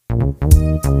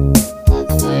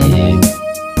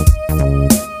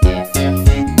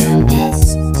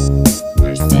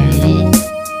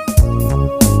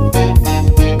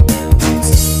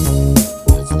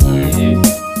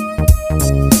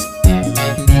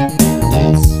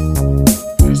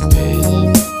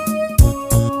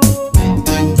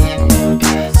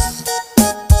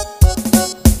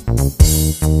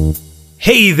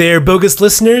Hey there, bogus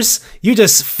listeners. You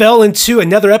just fell into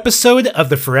another episode of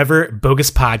the Forever Bogus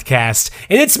Podcast.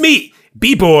 And it's me,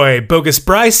 B-Boy Bogus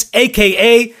Bryce,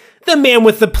 a.k.a. the man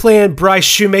with the plan, Bryce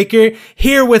Shoemaker,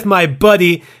 here with my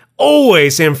buddy,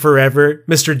 always and forever,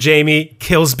 Mr. Jamie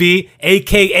Killsby,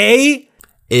 a.k.a.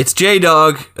 It's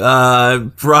J-Dog,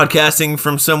 broadcasting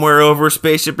from somewhere over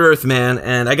Spaceship Earth, man.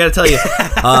 And I gotta tell you,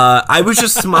 I was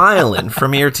just smiling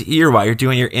from ear to ear while you're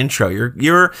doing your intro.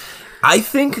 I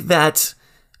think that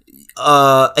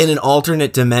in an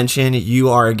alternate dimension, you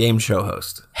are a game show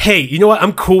host. Hey, you know what?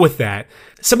 I'm cool with that.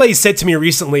 Somebody said to me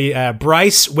recently,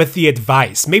 Bryce with the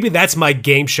advice. Maybe that's my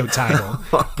game show title.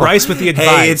 Bryce with the advice.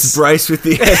 Hey, it's Bryce with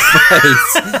the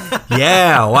advice.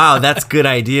 Yeah, wow, that's a good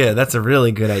idea. That's a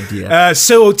really good idea.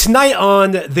 So tonight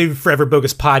on the Forever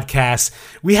Bogus Podcast,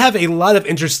 we have a lot of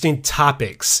interesting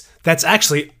topics that's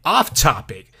actually off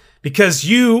topic because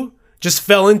you just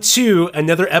fell into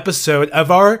another episode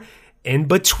of our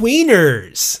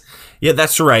In-Betweeners. Yeah,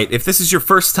 that's right. If this is your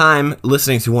first time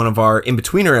listening to one of our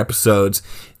In-Betweener episodes,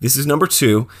 this is number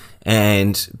 2.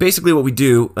 And basically what we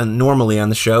do normally on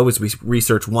the show is we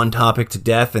research one topic to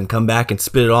death and come back and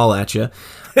spit it all at you.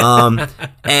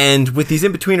 And with these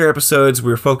In-Betweener episodes,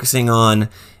 we're focusing on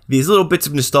these little bits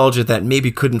of nostalgia that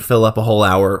maybe couldn't fill up a whole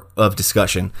hour of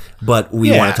discussion, but we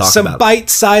want to talk about some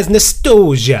bite-sized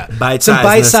nostalgia. Some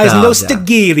bite-sized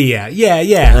nostalgia.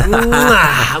 Yeah.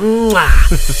 Mwah, mwah.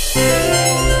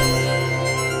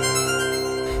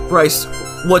 Bryce,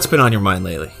 what's been on your mind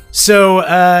lately? So,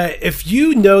 if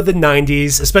you know the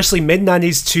 90s, especially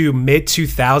mid-90s to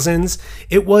mid-2000s,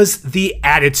 it was the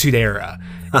Attitude Era.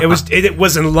 It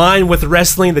was in line with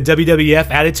wrestling, the WWF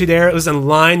Attitude Era. It was in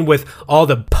line with all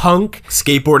the punk.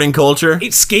 Skateboarding culture?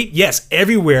 Yes,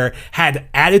 everywhere had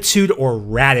attitude or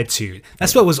ratitude.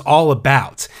 That's what it was all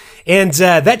about. And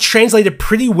that translated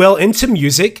pretty well into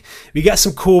music. We got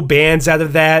some cool bands out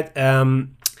of that.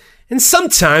 And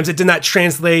sometimes it did not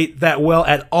translate that well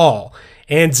at all.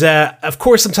 And, of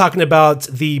course, I'm talking about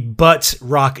the butt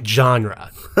rock genre.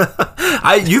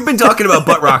 You've been talking about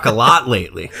butt rock a lot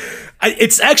lately.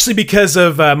 It's actually because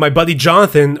of my buddy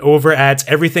Jonathan over at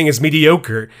Everything is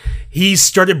Mediocre. He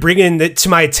started bringing it to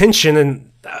my attention,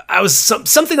 and I was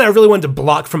something that I really wanted to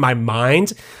block from my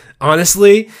mind,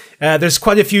 honestly. There's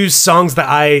quite a few songs that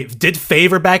I did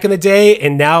favor back in the day,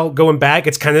 and now going back,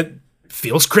 it's kind of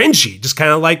feels cringy, just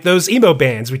kind of like those emo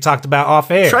bands we talked about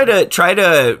off air. Try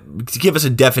to give us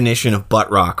a definition of butt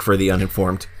rock for the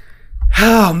uninformed.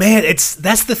 Oh man, that's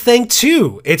the thing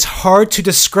too. It's hard to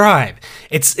describe.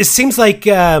 It seems like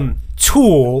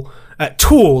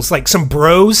tools, like some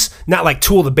bros, not like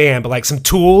Tool the band, but like some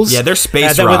tools. Yeah, they're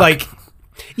space rock. Would like,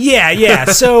 yeah.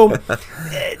 So,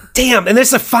 damn, and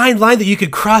there's a fine line that you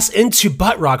could cross into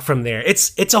butt rock from there.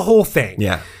 It's a whole thing.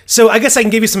 Yeah. So I guess I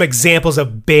can give you some examples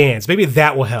of bands. Maybe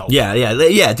that will help. Yeah.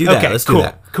 Do that. Okay, Let's cool, do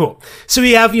that. Cool. So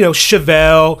we have,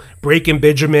 Chevelle, Breaking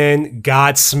Benjamin,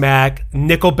 Godsmack,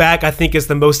 Nickelback. I think is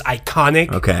the most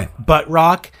iconic butt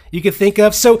rock you could think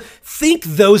of. So think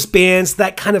those bands,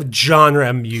 that kind of genre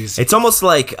of music. It's almost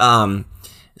like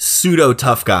pseudo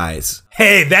tough guys.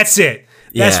 Hey, that's it.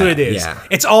 That's what it is. Yeah.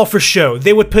 It's all for show.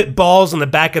 They would put balls on the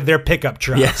back of their pickup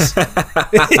trucks.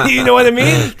 Yeah. You know what I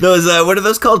mean? Those what are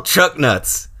those called? Chuck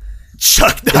nuts.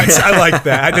 Chuck nuts. I like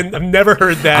that. I've never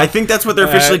heard that. I think that's what they're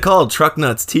officially called. Truck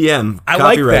nuts. TM. I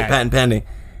Copyright. Like that. Patent pending.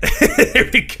 There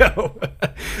we go.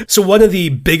 So one of the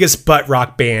biggest butt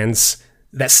rock bands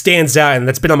that stands out and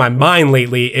that's been on my mind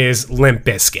lately is Limp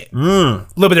Bizkit. A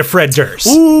little bit of Fred Durst.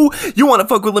 Ooh, you want to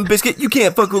fuck with Limp Bizkit? You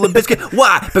can't fuck with Limp Bizkit.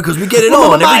 Why? Because we get it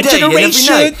on every day and every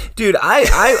night. Dude,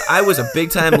 I was a big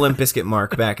time Limp Bizkit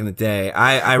mark back in the day.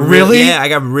 I really? Yeah, I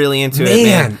got really into it,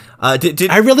 man. I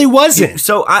really wasn't.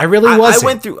 So I really wasn't. I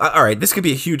went through, all right, this could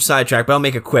be a huge sidetrack, but I'll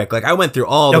make it quick. Like, I went through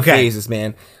all the phases,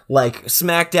 man. Like,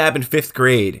 smack dab in 5th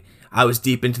grade, I was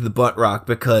deep into the butt rock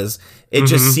because it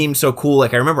just seemed so cool.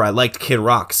 Like, I remember I liked Kid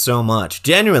Rock so much,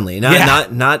 genuinely,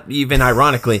 not even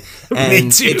ironically. And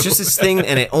it's just this thing,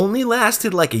 and it only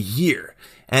lasted like a year.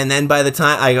 And then by the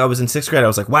time I was in 6th grade, I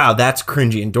was like, wow, that's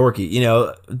cringy and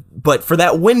dorky, But for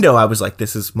that window, I was like,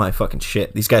 this is my fucking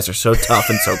shit. These guys are so tough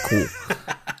and so cool.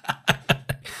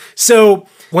 So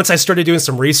once I started doing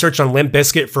some research on Limp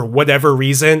Bizkit for whatever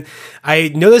reason,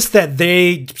 I noticed that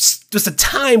just a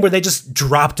time where they just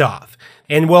dropped off.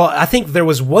 And well, I think there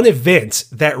was one event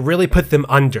that really put them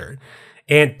under.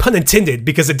 And pun intended,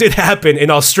 because it did happen in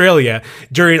Australia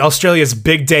during Australia's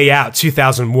Big Day Out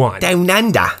 2001. Down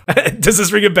under. Does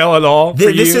this ring a bell at all?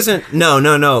 This isn't. No.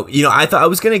 You know, I thought I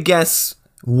was going to guess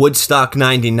Woodstock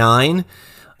 99.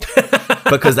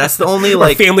 Because that's the only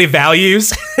like Family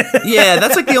Values. Yeah,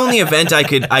 that's like the only event I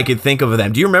could think of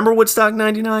them. Do you remember Woodstock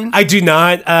 99? I do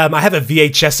not. I have a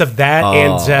VHS of that,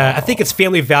 and I think it's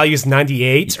Family Values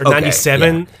 98 or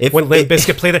 97 when Limp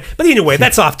Bizkit played it. But anyway,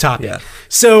 that's off topic. Yeah.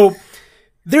 So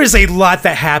there's a lot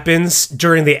that happens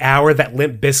during the hour that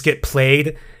Limp Bizkit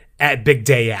played at Big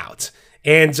Day Out,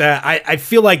 and I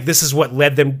feel like this is what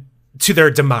led them to their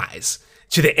demise,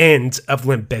 to the end of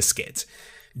Limp Bizkit.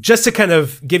 Just to kind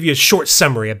of give you a short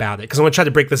summary about it, because I want to try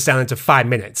to break this down into 5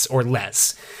 minutes or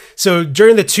less. So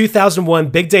during the 2001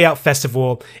 Big Day Out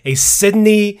Festival, a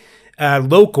Sydney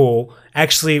local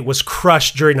actually was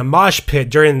crushed during a mosh pit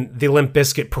during the Limp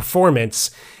Bizkit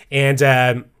performance, and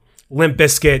Limp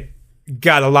Bizkit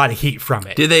got a lot of heat from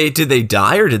it. Did they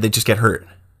die or did they just get hurt?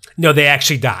 No, they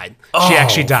actually died. She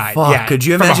actually died. Fuck. Yeah, Could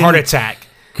you from imagine a heart attack?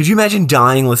 Could you imagine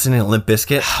dying listening to Limp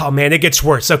Bizkit? Oh man, it gets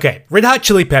worse. Okay, Red Hot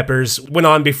Chili Peppers went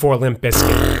on before Limp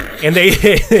Bizkit, and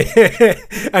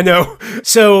they, I know.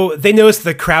 So they noticed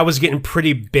the crowd was getting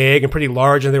pretty big and pretty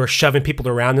large, and they were shoving people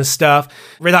around and stuff.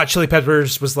 Red Hot Chili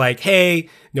Peppers was like, "Hey,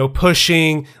 no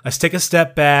pushing. Let's take a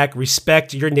step back.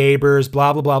 Respect your neighbors.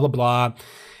 Blah blah blah blah blah."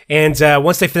 And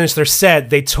once they finished their set,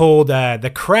 they told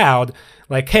the crowd,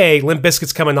 like, "Hey, Limp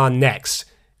Bizkit's coming on next."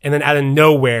 And then out of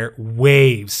nowhere,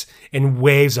 waves and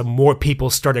waves of more people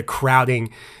started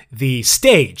crowding the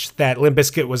stage that Limp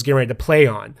Bizkit was getting ready to play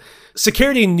on.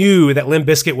 Security knew that Limp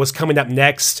Bizkit was coming up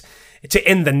next to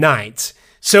end the night.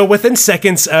 So within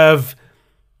seconds of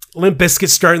Limp Bizkit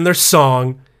starting their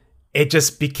song, it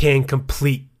just became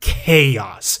complete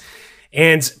chaos.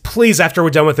 And please, after we're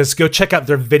done with this, go check out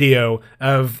their video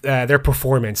of their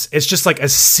performance. It's just like a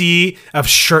sea of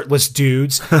shirtless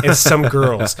dudes and some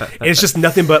girls. And it's just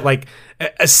nothing but like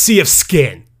a sea of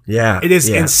skin. Yeah. It is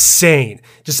insane.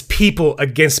 Just people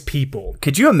against people.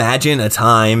 Could you imagine a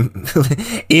time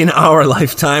in our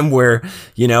lifetime where,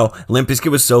 you know, Limp Bizkit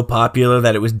was so popular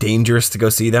that it was dangerous to go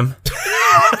see them?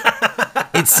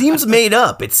 It seems made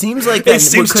up. It seems like that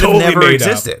could have never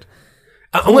existed.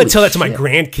 I'm going to tell that to my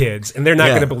grandkids, and they're not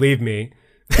going to believe me.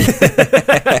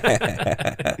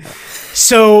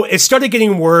 So it started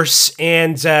getting worse,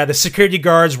 and the security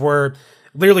guards were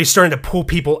literally starting to pull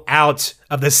people out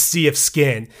of the sea of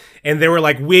skin. And they were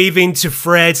like waving to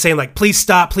Fred, saying like, please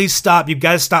stop, you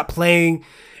got to stop playing.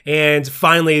 And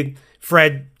finally,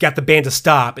 Fred got the band to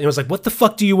stop, and it was like, what the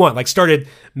fuck do you want? Like, started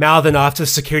mouthing off to the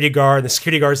security guard, and the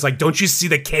security guard's like, don't you see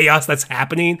the chaos that's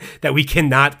happening that we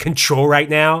cannot control right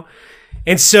now?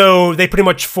 And so they pretty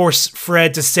much forced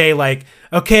Fred to say like,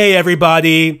 okay,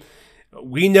 everybody,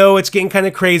 we know it's getting kind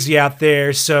of crazy out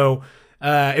there. So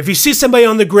if you see somebody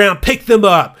on the ground, pick them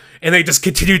up. And they just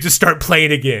continued to start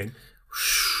playing again.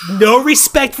 No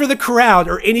respect for the crowd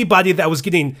or anybody that was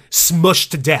getting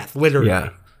smushed to death, literally.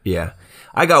 Yeah.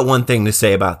 I got one thing to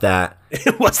say about that.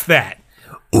 What's that?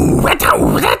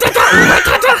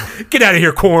 Get out of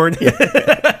here, Korn.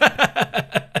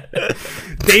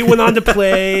 They went on to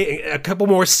play a couple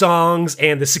more songs,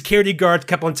 and the security guards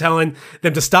kept on telling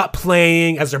them to stop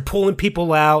playing as they're pulling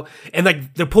people out. And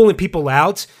like they're pulling people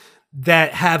out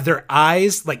that have their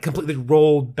eyes like completely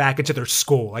rolled back into their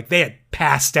skull. Like they had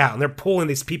passed out, and they're pulling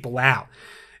these people out,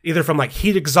 either from like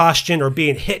heat exhaustion or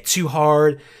being hit too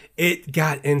hard. It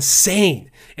got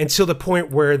insane until the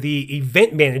point where the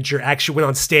event manager actually went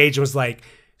on stage and was like,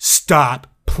 stop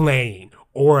playing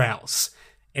or else.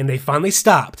 And they finally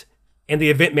stopped. And the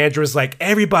event manager was like,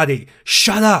 everybody,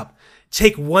 shut up.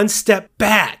 Take one step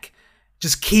back.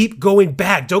 Just keep going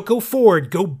back. Don't go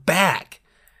forward. Go back.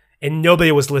 And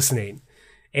nobody was listening.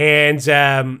 And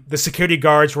the security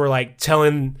guards were like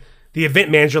telling the event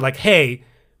manager, like, hey,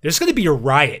 there's going to be a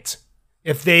riot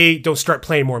if they don't start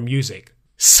playing more music.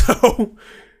 So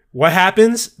what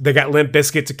happens? They got Limp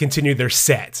Bizkit to continue their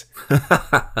set.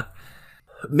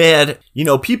 Man, you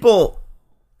know, people...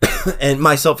 and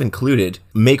myself included,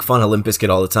 make fun of Limp Bizkit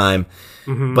all the time,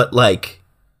 but like,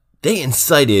 they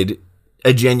incited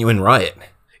a genuine riot.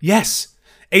 Yes,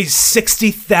 a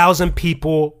 60,000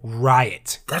 people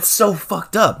riot. That's so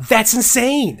fucked up. That's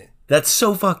insane. That's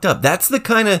so fucked up. That's the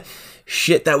kind of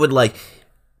shit that would like,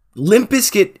 Limp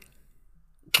Bizkit,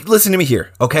 listen to me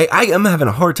here, okay? I'm having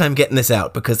a hard time getting this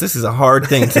out because this is a hard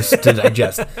thing to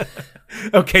digest.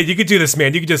 Okay, you can do this,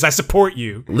 man. You can just, I support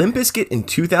you. Limp Bizkit in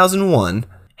 2001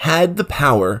 had the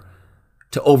power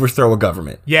to overthrow a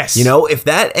government. Yes. You know, if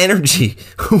that energy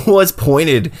was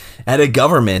pointed at a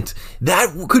government,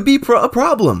 that could be a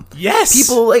problem. Yes.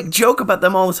 People like joke about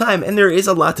them all the time, and there is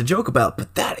a lot to joke about,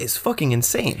 but that is fucking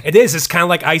insane. It is. It's kind of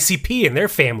like ICP and their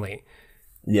family.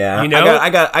 Yeah. You know? I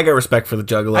got respect for the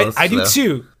Juggalos. I do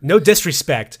too. No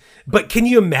disrespect. But can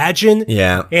you imagine?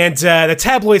 Yeah. And the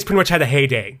tabloids pretty much had a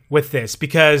heyday with this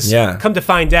because come to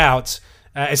find out,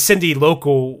 Cindy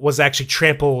Local was actually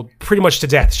trampled pretty much to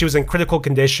death. She was in critical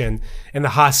condition in the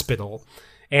hospital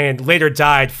and later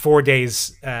died 4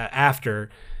 days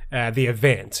after the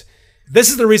event. This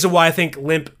is the reason why I think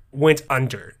Limp went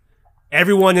under.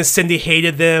 Everyone in Cindy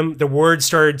hated them. The word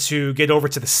started to get over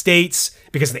to the States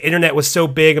because the internet was so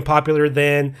big and popular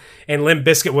then. And Limp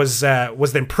Bizkit was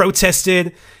then protested,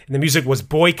 and the music was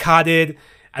boycotted.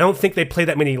 I don't think they played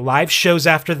that many live shows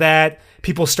after that.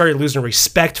 People started losing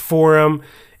respect for them.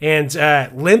 And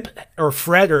Limp or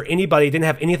Fred or anybody didn't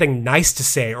have anything nice to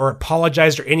say or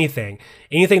apologized or anything.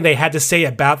 Anything they had to say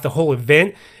about the whole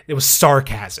event, it was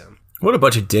sarcasm. What a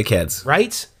bunch of dickheads.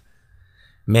 Right?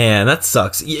 Man, that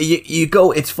sucks. You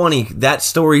go, it's funny. That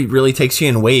story really takes you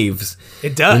in waves.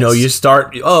 It does. You know, you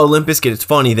start, oh, Limp Bizkit, it's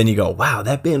funny. Then you go, wow,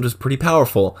 that band was pretty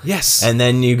powerful. Yes. And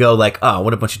then you go like, oh,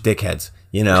 what a bunch of dickheads.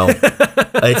 You know,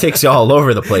 it takes you all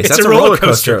over the place. It's That's a roller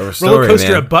coaster of a story, roller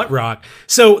coaster of butt rock.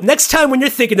 So next time when you're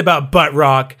thinking about butt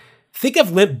rock, think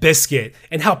of Limp Bizkit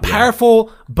and how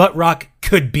powerful butt rock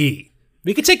could be.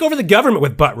 We could take over the government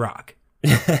with butt rock.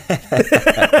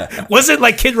 Wasn't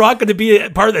like Kid Rock going to be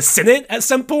a part of the Senate at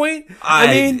some point? I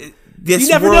mean, this you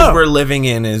never world know. we're living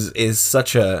in is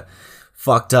such a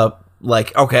fucked up.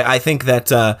 Like, okay, I think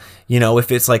that you know,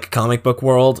 if it's like a comic book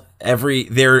world,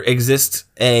 there exists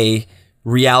a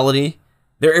reality.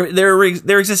 There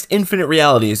exist infinite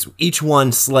realities, each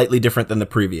one slightly different than the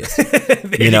previous.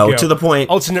 you know, to the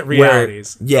point alternate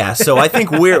realities. So I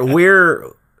think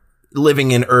we're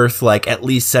living in Earth like at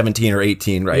least 17 or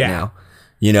 18 right now.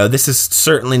 You know, this is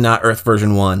certainly not Earth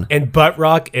version 1. And butt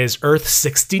rock is Earth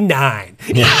 69.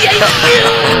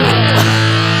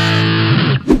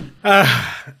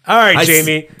 All right,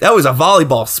 Jamie. That was a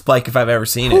volleyball spike if I've ever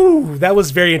seen it. Ooh, that was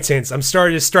very intense. I'm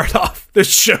starting to start off the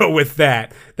show with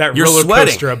that You're roller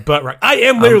sweating. coaster of butt rock. I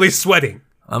am literally sweating.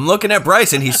 I'm looking at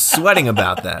Bryce and he's sweating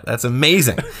about that. That's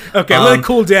amazing. Okay, I'm going to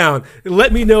cool down.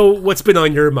 Let me know what's been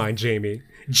on your mind, Jamie.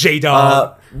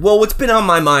 J-Dog. Well, what's been on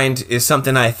my mind is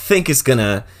something I think is going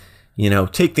to, you know,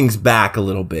 take things back a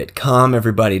little bit, calm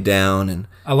everybody down. And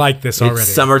I like this already. It's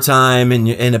summertime and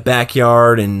you're in a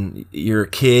backyard and you're a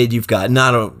kid. You've got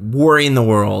not a worry in the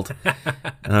world.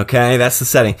 Okay, that's the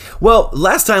setting. Well,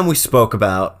 last time we spoke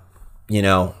about, you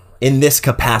know, in this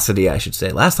capacity, I should say.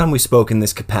 Last time we spoke in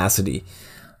this capacity,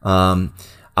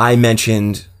 I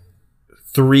mentioned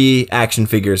 3 action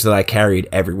figures that I carried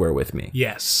everywhere with me.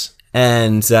 Yes.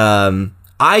 And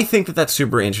I think that that's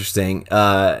super interesting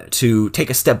to take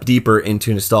a step deeper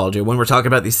into nostalgia when we're talking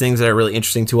about these things that are really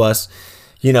interesting to us.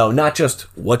 You know, not just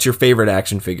what's your favorite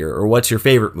action figure or what's your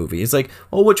favorite movie. It's like,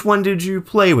 well, which one did you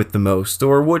play with the most?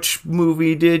 Or which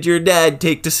movie did your dad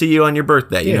take to see you on your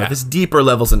birthday? You know, this deeper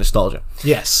levels of nostalgia.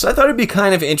 Yes. So I thought it'd be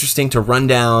kind of interesting to run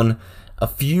down a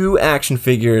few action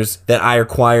figures that I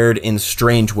acquired in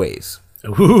strange ways.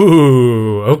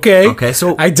 Ooh, okay. Okay,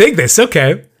 so I dig this.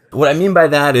 Okay. What I mean by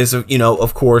that is, you know,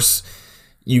 of course,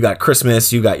 you got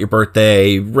Christmas, you got your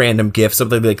birthday, random gifts,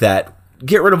 something like that.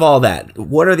 Get rid of all that.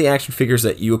 What are the action figures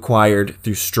that you acquired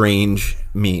through strange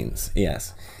means?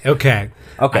 Yes. Okay.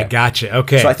 I gotcha.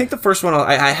 Okay. So I think the first one,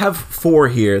 I have 4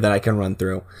 here that I can run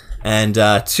through. And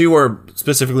 2 are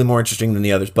specifically more interesting than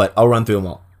the others, but I'll run through them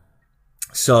all.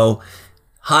 So,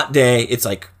 hot day. It's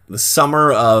like the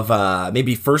summer of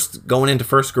maybe going into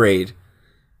first grade.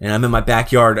 And I'm in my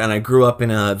backyard, and I grew up in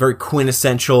a very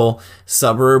quintessential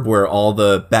suburb where all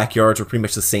the backyards were pretty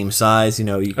much the same size. You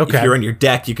know, if you're on your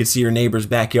deck, you could see your neighbor's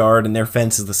backyard, and their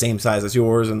fence is the same size as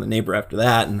yours, and the neighbor after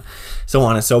that, and so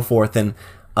on and so forth. And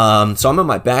so I'm in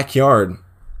my backyard,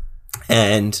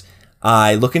 and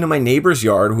I look into my neighbor's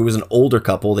yard, who was an older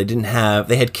couple. They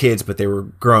had kids, but they were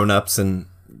grown-ups and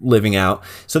living out.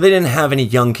 So they didn't have any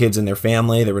young kids in their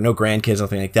family. There were no grandkids,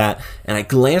 nothing like that. And I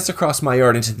glance across my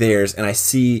yard into theirs, and I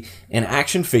see an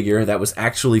action figure that was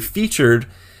actually featured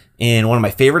in one of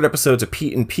my favorite episodes of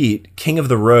Pete and Pete, King of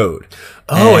the Road.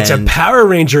 Oh, it's a Power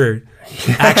Ranger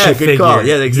action figure. Call.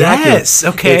 Yeah, exactly. Yes.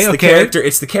 Okay.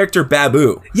 It's the character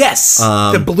Babu. Yes.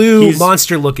 The blue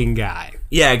monster-looking guy.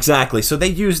 Yeah, exactly. So they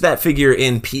used that figure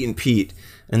in Pete and Pete.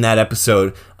 In that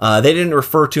episode, they didn't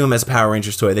refer to him as a Power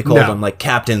Rangers toy. They called him like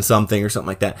Captain something or something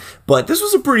like that. But this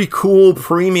was a pretty cool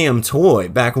premium toy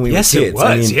back when we were kids. Yes, it was.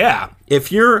 I mean, if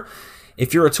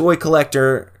you're a toy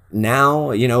collector,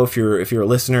 now, you know, if you're a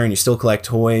listener and you still collect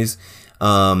toys,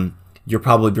 you're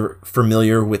probably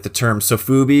familiar with the term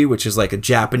sofubi, which is like a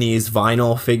Japanese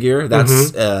vinyl figure.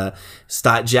 That's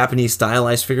Japanese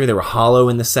stylized figure. They were hollow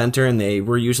in the center, and they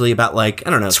were usually about like,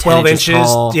 I don't know, 12 inches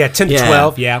tall. Yeah, 10 to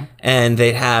 12, yeah. And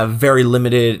they have very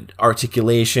limited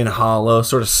articulation, hollow,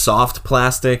 sort of soft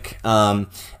plastic. And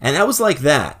that was like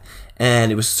that.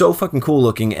 And it was so fucking cool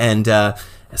looking. And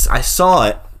I saw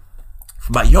it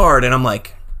from my yard, and I'm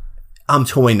like, I'm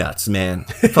toy nuts, man.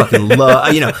 Fucking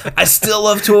love, you know, I still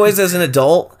love toys as an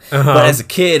adult, but as a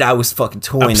kid, I was fucking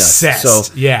toy obsessed. Nuts.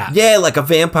 So, yeah, like a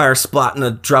vampire spotting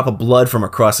a drop of blood from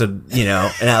across a, you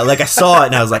know, and I saw it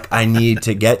and I was like, I need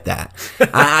to get that.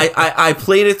 I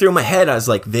played it through my head. I was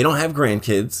like, they don't have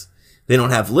grandkids. They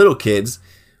don't have little kids.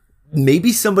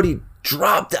 Maybe somebody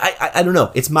dropped, I don't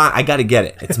know. It's mine. I got to get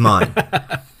it. It's mine.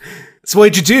 So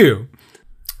what'd you do?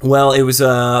 Well, it was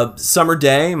a summer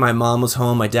day. My mom was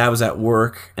home. My dad was at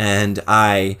work. And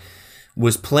I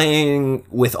was playing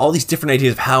with all these different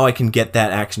ideas of how I can get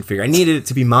that action figure. I needed it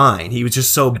to be mine. He was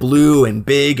just so blue and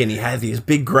big, and he had these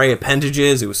big gray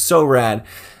appendages. It was so rad.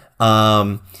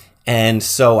 And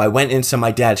so I went into my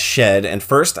dad's shed. And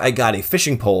first, I got a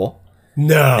fishing pole.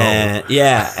 No.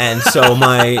 And so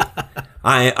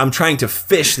I'm trying to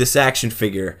fish this action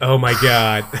figure. Oh my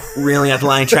god! Reeling out the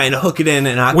line, trying to hook it in,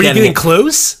 and not. Were you getting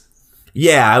close?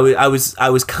 Yeah, I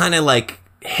was kind of like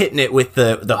hitting it with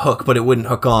the hook, but it wouldn't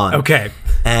hook on. Okay.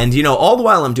 And you know, all the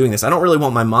while I'm doing this, I don't really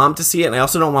want my mom to see it, and I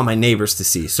also don't want my neighbors to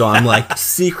see. So I'm like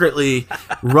secretly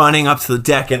running up to the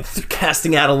deck and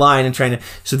casting out a line and trying to.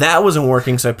 So that wasn't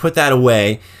working. So I put that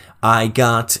away. I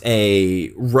got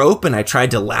a rope and I tried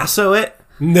to lasso it.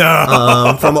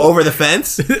 No. From over the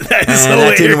fence.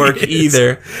 That didn't work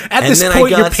either. At this point,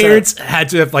 your parents had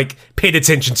to have like paid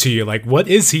attention to you. Like, what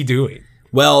is he doing?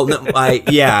 Well, no, I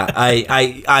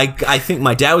think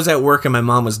my dad was at work and my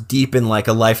mom was deep in like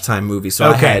a Lifetime movie, so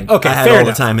I had all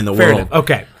the time in the world.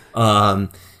 Okay.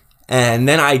 And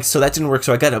then so that didn't work,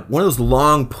 so I got one of those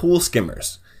long pool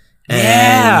skimmers. And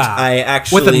I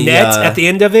actually with a net at the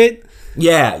end of it.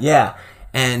 Yeah.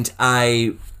 And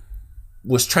I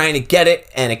was trying to get it,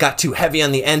 and it got too heavy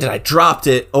on the end, and I dropped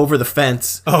it over the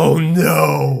fence. Oh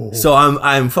no! So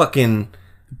I'm fucking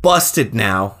busted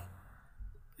now.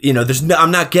 You know,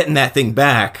 I'm not getting that thing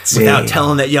back without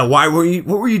telling that. Yeah, what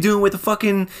were you doing with the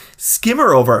fucking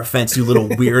skimmer over our fence, you little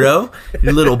weirdo,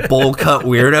 you little bowl cut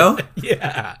weirdo?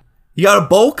 Yeah. You got a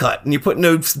bowl cut, and you're putting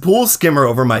a pool skimmer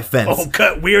over my fence. Bowl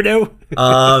cut weirdo.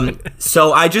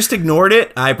 So I just ignored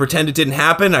it. I pretended it didn't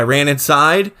happen. I ran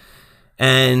inside,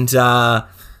 and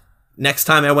next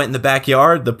time I went in the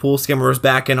backyard, the pool skimmer was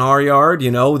back in our yard.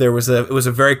 You know, it was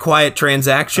a very quiet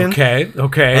transaction.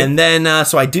 Okay. And then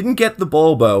so I didn't get the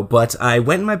Bulbo, but I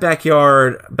went in my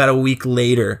backyard about a week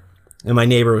later, and my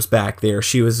neighbor was back there.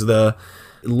 She was the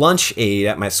lunch aide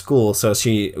at my school, so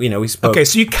she, you know, we spoke. Okay,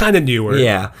 so you kind of knew her.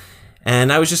 Yeah.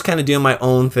 And I was just kind of doing my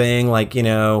own thing, like, you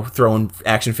know, throwing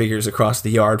action figures across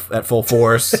the yard at full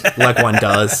force, like one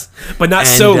does. But not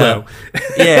solo.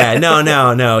 Yeah,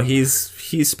 no. He's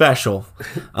special.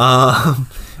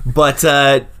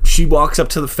 But she walks up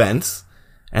to the fence,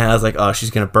 and I was like, oh,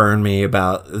 she's going to burn me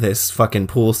about this fucking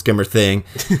pool skimmer thing.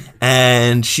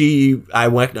 And I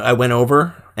went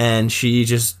over, and she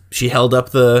held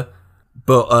up the,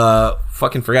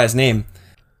 fucking forgot his name.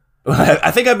 I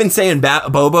think I've been saying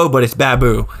Bobo, but it's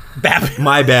Babu. Babu.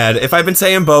 My bad. If I've been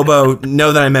saying Bobo,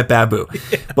 know that I meant Babu.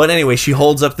 Yeah. But anyway, she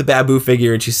holds up the Babu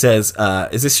figure and she says,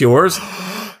 is this yours?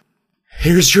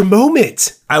 Here's your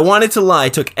moment. I wanted to lie.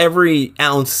 It took every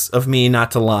ounce of me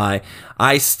not to lie.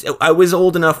 I was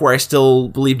old enough where I still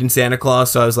believed in Santa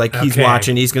Claus, so I was like, he's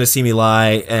watching, he's going to see me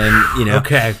lie, and, you know.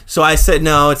 Okay. So I said,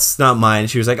 no, it's not mine.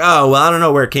 She was like, oh, well, I don't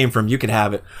know where it came from. You can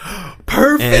have it.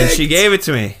 Perfect. And she gave it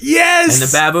to me. Yes. And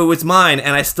the Babu was mine,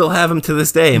 and I still have him to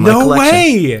this day in my collection. No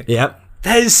way. Yep.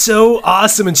 That is so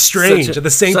awesome and strange at the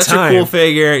same time. Such a cool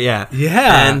figure, yeah.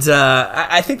 Yeah. And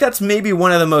I think that's maybe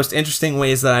one of the most interesting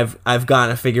ways that I've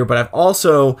gotten a figure, but I've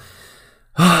also...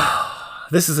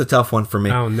 this is a tough one for me.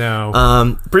 Oh,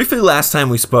 no. Briefly, last time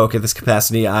we spoke at this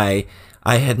capacity, I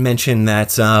had mentioned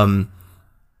that,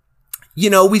 you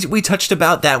know, we touched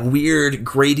about that weird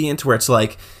gradient where it's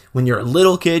like, when you're a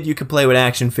little kid, you can play with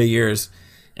action figures,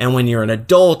 and when you're an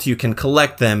adult, you can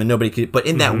collect them, and nobody can. But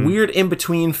in that weird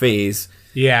in-between phase,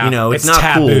 yeah, you know, it's not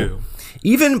taboo.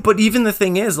 Cool. Even the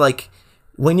thing is, like,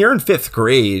 when you're in 5th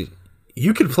grade,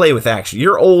 you can play with action.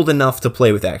 You're old enough to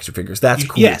play with action figures. That's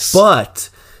cool. Yes. But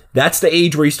that's the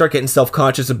age where you start getting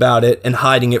self-conscious about it and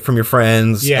hiding it from your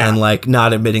friends and, like,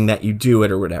 not admitting that you do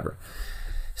it or whatever.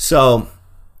 So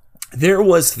there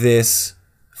was this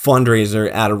fundraiser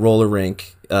at a roller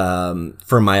rink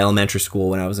from my elementary school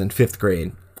when I was in 5th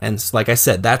grade. And like I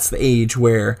said, that's the age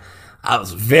where I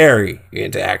was very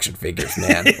into action figures,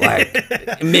 man.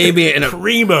 Like, maybe in a...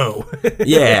 Primo.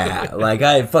 Yeah, like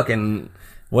I fucking...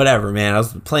 Whatever, man. I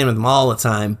was playing with them all the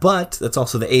time. But that's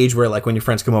also the age where, like, when your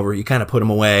friends come over, you kind of put them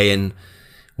away and...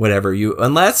 whatever you,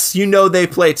 unless you know they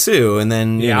play too, and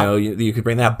then you know you could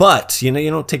bring that, but you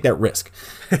don't take that risk.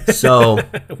 So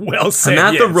well said,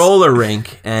 I'm at the roller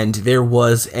rink, and there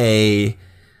was a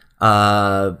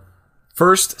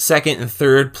first, second, and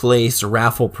third place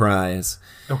raffle prize.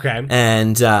 Okay,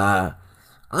 and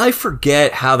I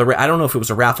forget how I don't know if it was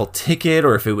a raffle ticket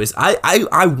or if it was,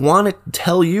 I want to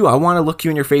tell you, I want to look you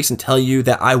in your face and tell you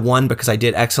that I won because I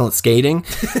did excellent skating.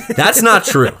 That's not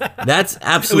true. That's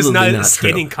absolutely not true. It was not a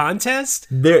skating contest?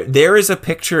 There is a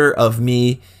picture of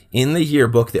me in the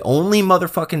yearbook, the only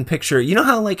motherfucking picture. You know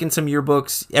how like in some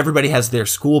yearbooks, everybody has their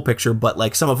school picture, but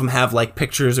like some of them have like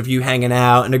pictures of you hanging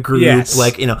out in a group,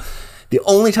 like, The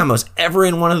only time I was ever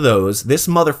in one of those, this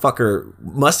motherfucker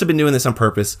must have been doing this on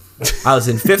purpose. I was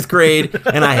in 5th grade,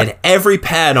 and I had every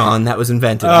pad on that was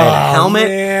invented. I had a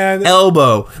helmet,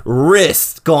 elbow,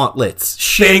 wrist, gauntlets,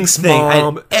 shin thing. I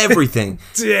had everything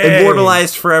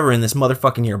immortalized forever in this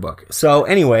motherfucking yearbook. So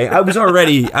anyway, I was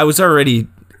already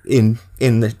in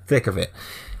the thick of it,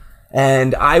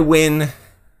 and I win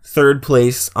 3rd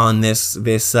place on this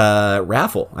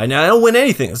raffle. I don't win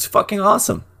anything. It's fucking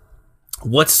awesome.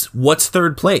 What's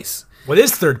 3rd place? What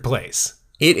is 3rd place?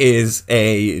 It is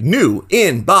a new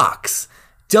in-box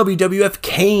WWF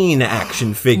Kane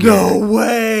action figure. No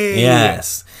way!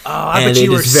 Yes. Oh, I bet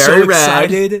you were so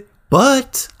excited.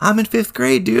 But I'm in 5th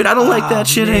grade, dude. I don't like that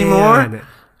shit anymore.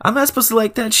 I'm not supposed to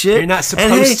like that shit. You're not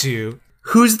supposed to.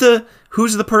 Who's the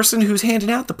person who's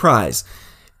handing out the prize?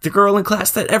 The girl in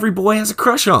class that every boy has a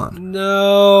crush on.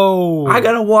 No. I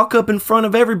gotta walk up in front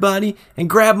of everybody and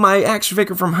grab my action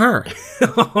figure from her.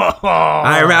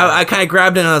 I kind of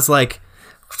grabbed it and I was like,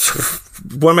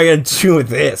 what am I gonna do with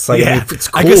this? Like, it's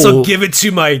cool. I guess I'll give it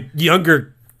to my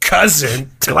younger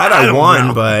cousin. Glad I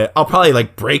won, but I'll probably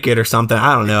like break it or something.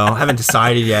 I don't know. I haven't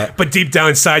decided yet. But deep down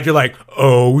inside, you're like,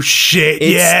 oh shit,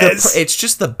 yes. It's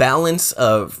just the balance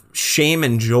of shame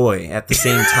and joy at the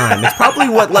same time. It's probably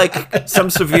what like some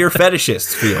severe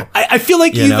fetishists feel. I feel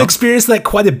like you've experienced that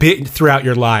quite a bit throughout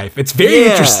your life. It's very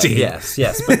interesting. Yes,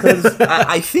 because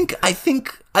I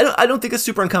don't think it's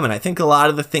super uncommon. I think a lot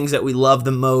of the things that we love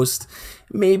the most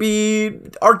maybe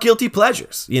are guilty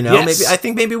pleasures,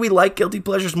 maybe we like guilty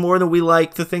pleasures more than we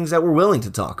like the things that we're willing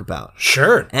to talk about.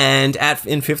 Sure. And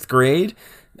in 5th grade,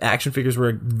 action figures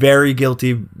were very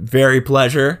guilty, very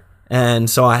pleasure, and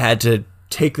so I had to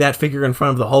take that figure in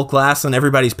front of the whole class and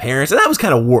everybody's parents, and that was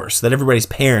kind of worse, that everybody else's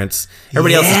parents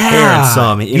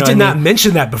saw me. You did not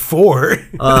mention that before.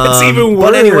 That's even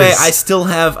worse. But anyway, I still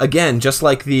have, again, just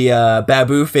like the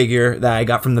Babu figure that I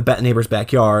got from the neighbor's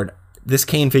backyard, this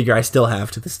Kane figure I still have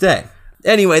to this day.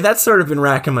 Anyway, that's sort of been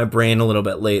racking my brain a little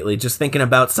bit lately, just thinking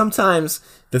about sometimes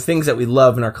the things that we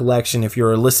love in our collection. If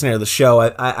you're a listener to the show,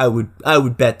 I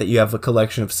would bet that you have a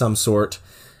collection of some sort.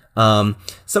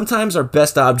 Sometimes our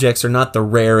best objects are not the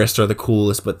rarest or the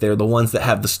coolest, but they're the ones that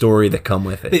have the story that come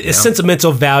with it. It's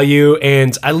sentimental value,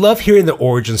 and I love hearing the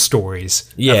origin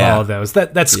stories of all of those.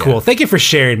 That's cool. Thank you for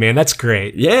sharing, man. That's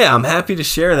great. Yeah, I'm happy to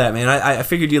share that, man. I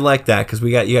figured you'd like that because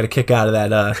you got a kick out of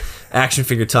that action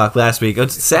figure talk last week.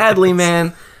 Sadly,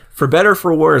 man, for better or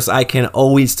for worse, I can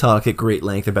always talk at great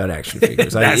length about action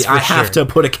figures. I have to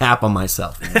put a cap on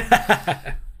myself.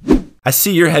 I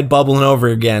see your head bubbling over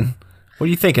again. What are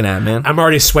you thinking at, man? I'm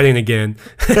already sweating again.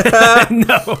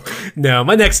 No.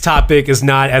 My next topic is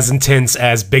not as intense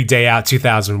as Big Day Out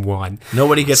 2001.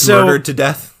 Nobody gets murdered to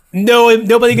death? No,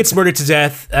 nobody gets murdered to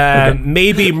death. Okay.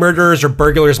 Maybe murderers or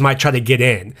burglars might try to get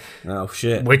in. Oh,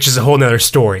 shit. Which is a whole nother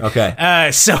story. Okay.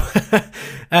 Just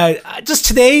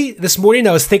this morning,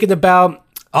 I was thinking about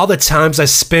all the times I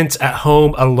spent at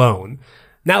home alone.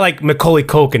 Not like Macaulay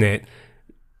Culkin it,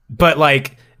 but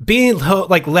like being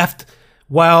left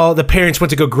while the parents went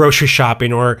to go grocery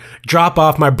shopping or drop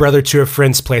off my brother to a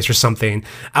friend's place or something.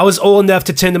 I was old enough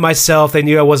to tend to myself. They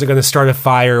knew I wasn't going to start a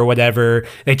fire or whatever.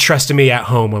 They trusted me at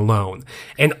home alone.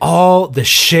 And all the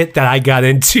shit that I got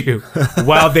into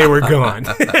while they were gone.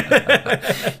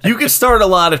 You could start a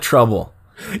lot of trouble.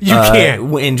 You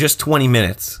can. In just 20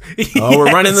 minutes. Oh, we're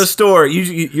running the store.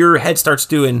 Your head starts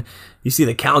doing, you see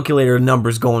the calculator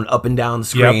numbers going up and down the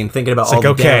screen, thinking about all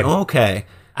the okay.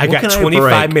 I got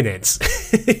 25 minutes.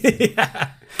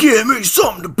 Give me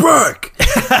something to break.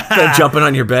 Jumping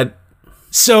on your bed.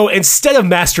 So instead of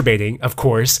masturbating, of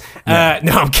course, no,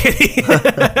 I'm kidding.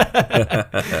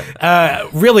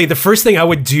 Really, the first thing I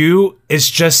would do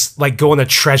is just like go on a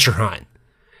treasure hunt.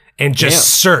 and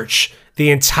just search the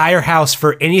entire house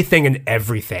for anything and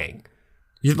everything.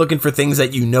 You're looking for things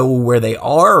that you know where they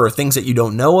are, or things that you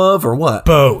don't know of, or what?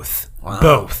 Both. Wow.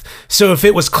 Both. So if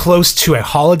it was close to a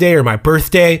holiday or my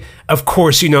birthday, of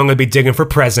course, I'm going to be digging for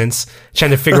presents,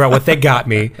 trying to figure out what they got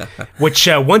me, which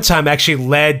one time actually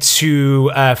led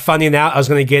to finding out I was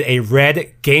going to get a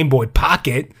red Game Boy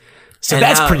Pocket. So and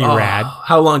that's pretty rad.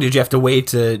 How long did you have to wait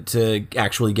to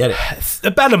actually get it?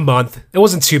 About a month. It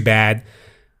wasn't too bad.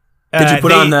 Did you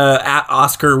put on the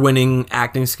Oscar-winning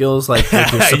acting skills? Like you're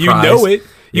surprised? You know it.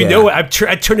 You know it.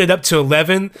 I turned it up to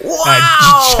 11.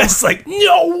 Wow! Just like,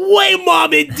 no way,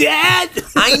 Mom and Dad.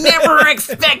 I never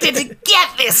expected to get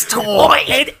this toy.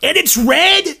 And it's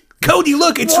red? Cody,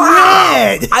 look, it's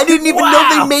red. I didn't even know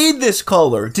they made this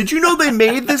color. Did you know they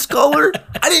made this color?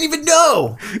 I didn't even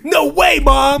know. No way,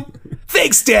 Mom.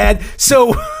 Thanks, Dad.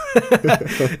 So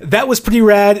that was pretty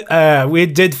rad. We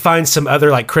did find some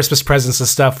other like Christmas presents and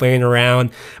stuff laying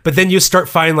around, but then you start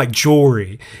finding like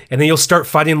jewelry, and then you'll start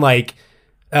finding like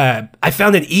I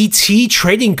found an ET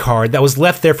trading card that was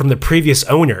left there from the previous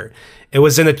owner. It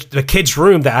was in a kid's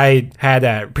room that I had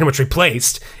pretty much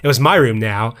replaced. It was my room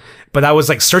now, but I was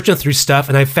like searching through stuff,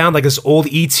 and I found like this old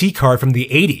ET card from the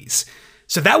 80s.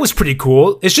 So that was pretty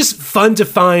cool. It's just fun to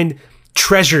find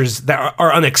treasures that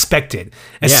are unexpected,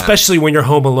 especially when you're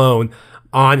home alone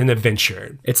on an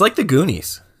adventure. It's like the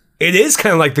Goonies. It is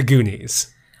kind of like the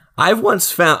Goonies. I've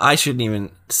once found, I shouldn't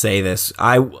even say this.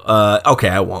 I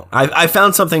won't. I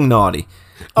found something naughty.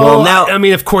 Well, now I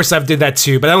mean, of course, I've did that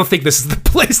too, but I don't think this is the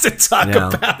place to talk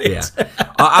about it.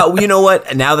 Yeah. You know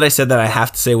what? Now that I said that, I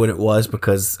have to say what it was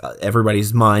because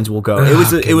everybody's minds will go.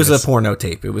 It was a porno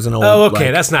tape. It was an old. Oh,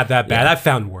 okay, that's not that bad. I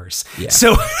found worse. Yeah.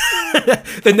 So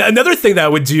another thing that I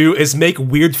would do is make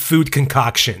weird food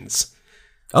concoctions.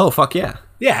 Oh, fuck yeah.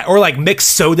 Yeah, or like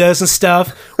mixed sodas and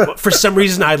stuff. For some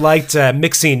reason, I liked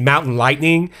mixing Mountain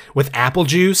Lightning with apple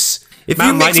juice. If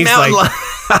Mountain you mix Mountain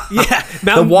Lightning,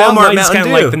 Mountain Lightning's kind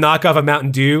of like the knockoff of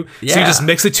Mountain Dew. Yeah. So you just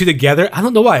mix the two together. I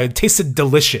don't know why. It tasted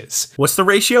delicious. What's the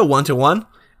ratio? 1-to-1?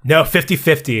 No,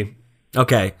 50-50.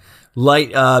 Okay.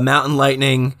 Mountain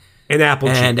Lightning and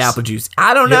apple juice.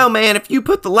 I don't know, man. If you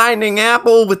put the lightning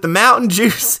apple with the mountain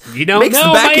juice, you don't makes know,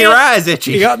 the back of your eyes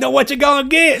itchy. You don't know what you're gonna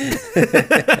get.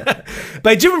 But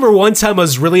I do remember one time I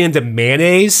was really into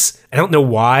mayonnaise. I don't know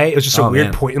why. It was just a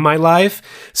weird point in my life.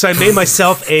 So I made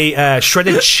myself a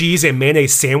shredded cheese and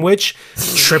mayonnaise sandwich,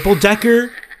 triple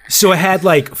decker. So I had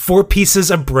like 4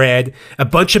 pieces of bread, a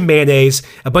bunch of mayonnaise,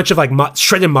 a bunch of like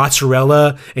shredded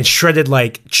mozzarella and shredded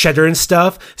like cheddar and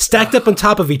stuff stacked up on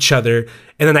top of each other.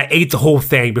 And then I ate the whole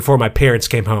thing before my parents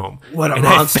came home. What a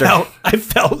monster. I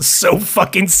felt so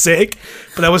fucking sick,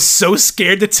 but I was so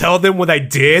scared to tell them what I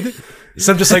did.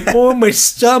 So I'm just like, oh, my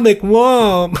stomach,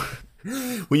 Mom.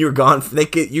 When you were gone,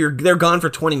 they're gone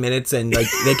for 20 minutes, and like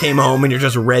they came home, and you're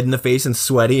just red in the face and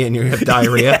sweaty, and you have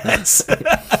diarrhea. Yes.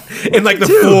 And like the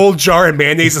full jar of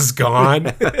mayonnaise is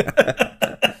gone.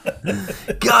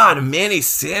 God, a mayonnaise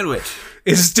sandwich.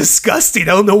 It's disgusting. I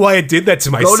don't know why I did that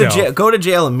to myself. Go to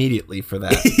jail immediately for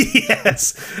that.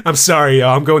 Yes. I'm sorry,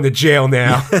 y'all. I'm going to jail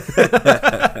now.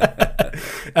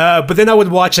 But then I would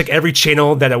watch like every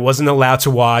channel that I wasn't allowed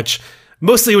to watch.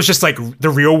 Mostly it was just like The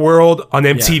Real World on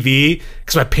MTV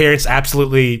because my parents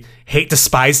absolutely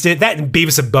despised it. That and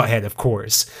Beavis and Butthead, of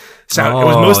course. So it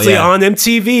was mostly on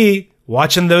MTV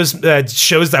watching those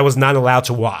shows that I was not allowed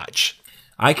to watch.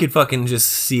 I could fucking just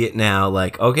see it now.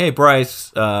 Like, okay,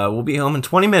 Bryce, we'll be home in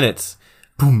 20 minutes.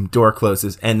 Boom, door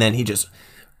closes. And then he just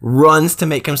runs to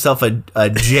make himself a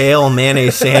jail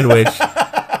mayonnaise sandwich.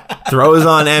 Throws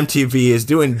on MTV, is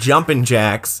doing jumping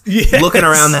jacks, looking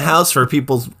around the house for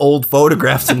people's old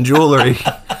photographs and jewelry.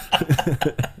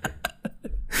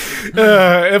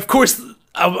 Of course,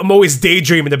 I'm always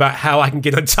daydreaming about how I can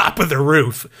get on top of the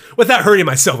roof without hurting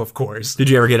myself, of course. Did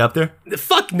you ever get up there?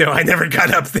 Fuck no, I never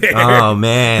got up there. Oh,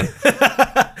 man.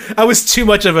 I was too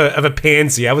much of a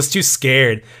pansy. I was too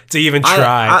scared to even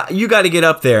try. You got to get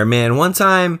up there, man. One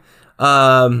time,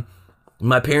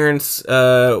 my parents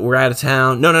were out of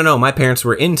town. No. My parents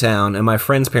were in town, and my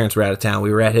friend's parents were out of town.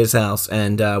 We were at his house,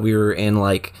 and we were in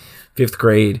like 5th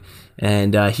grade,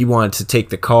 and he wanted to take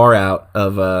the car out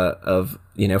of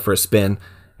for a spin.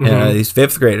 These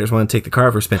 5th graders want to take the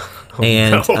car for a spin,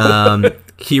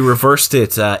 he reversed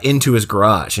it into his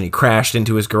garage, and he crashed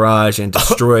into his garage and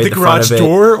destroyed the front of it. The garage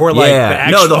door, or like the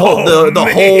actual? No, the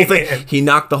whole thing. He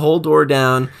knocked the whole door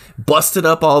down, busted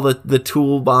up all the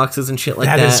toolboxes and shit like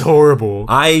that. That is horrible.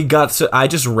 I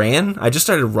just ran. I just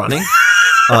started running.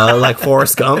 Like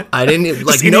Forrest Gump. I didn't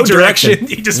like no direction.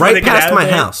 You just right past my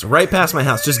house. Right past my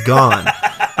house. Just gone.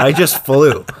 I just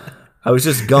flew. I was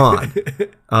just gone.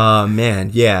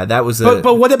 Man, yeah, that was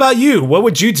But what about you? What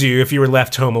would you do if you were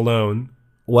left home alone?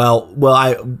 Well,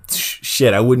 I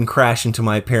wouldn't crash into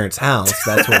my parents' house.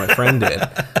 That's what my friend did.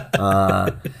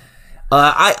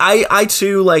 I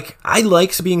too, like, I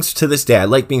like being, to this day, I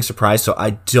like being surprised, so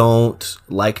I don't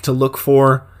like to look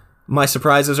for my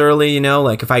surprises early, you know,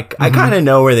 like if I kind of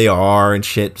know where they are and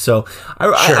shit. So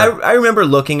I remember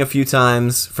looking a few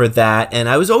times for that, and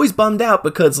I was always bummed out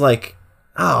because, like,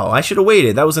 oh, I should have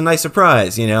waited. That was a nice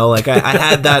surprise, you know, like I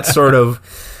had that sort of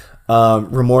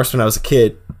remorse when I was a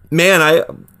kid. Man,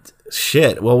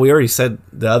 well, we already said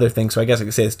the other thing, so I guess I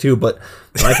could say this too, but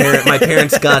my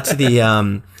parents got to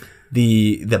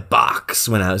the box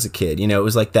when I was a kid. You know, it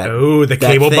was like that. Oh, the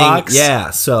cable thing. Box? Yeah.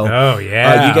 So, you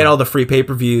get all the free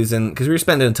pay-per-views, and because we were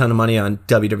spending a ton of money on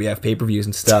WWF pay-per-views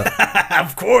and stuff.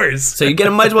 Of course. So you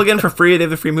might as well get them for free. They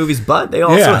have the free movies, but they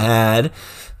also had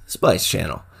Spice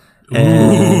Channel.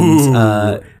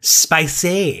 And,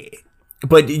 spicy.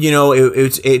 But, you know,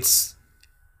 it's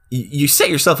you set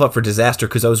yourself up for disaster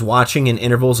because I was watching in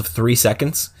intervals of 3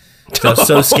 seconds. So I was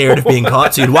so scared of being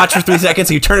caught. So you'd watch for 3 seconds,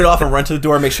 so you turn it off and run to the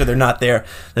door, make sure they're not there,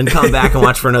 then come back and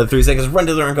watch for another 3 seconds, run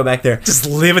to the door and go back there. Just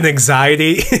live in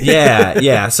anxiety.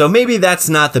 Yeah. So maybe that's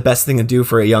not the best thing to do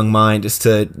for a young mind, is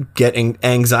to get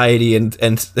anxiety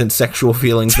and sexual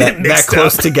feelings that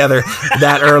close together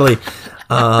that early.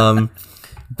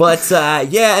 But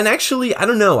and actually, I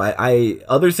don't know. I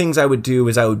other things I would do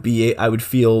is I would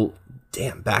feel,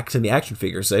 damn, back to the action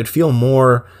figures. I'd feel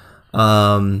more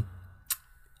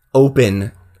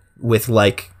open with,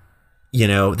 like, you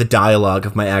know, the dialogue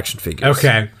of my action figures.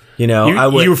 Okay. You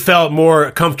know, you felt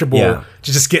more comfortable to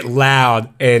just get loud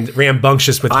and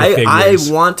rambunctious with your figures.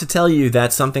 I want to tell you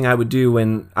that something I would do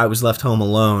when I was left home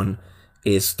alone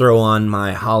is throw on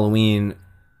my Halloween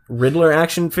Riddler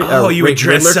action figure. Oh, you would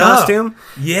dress Riddler up. costume.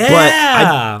 Yeah.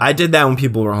 But I did that when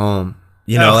people were home.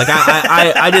 You know, like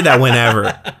I did that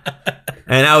whenever.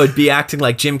 And I would be acting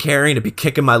like Jim Carrey, and to be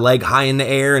kicking my leg high in the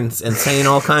air and saying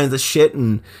all kinds of shit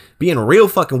and being real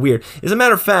fucking weird. As a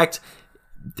matter of fact,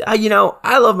 you know,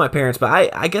 I love my parents, but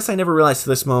I guess I never realized to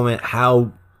this moment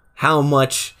how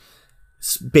much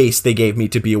space they gave me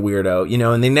to be a weirdo, you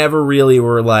know, and they never really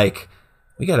were like,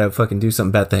 we gotta fucking do something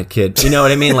about that kid. You know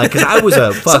what I mean? Like, because I was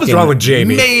a fucking wrong with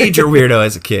Jamie. Major weirdo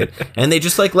as a kid. And they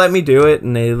just, like, let me do it,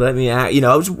 and they let me act. You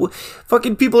know, I was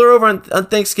fucking, people are over on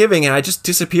Thanksgiving, and I just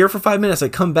disappear for 5 minutes. I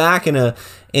come back in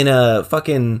a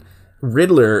fucking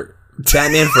Riddler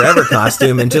Batman Forever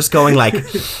costume and just going, like,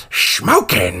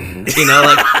 smoking. You know,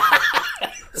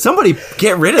 like, somebody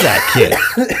get rid of that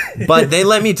kid. But they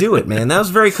let me do it, man. That was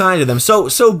very kind of them.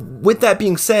 So with that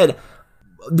being said,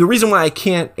 the reason why I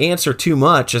can't answer too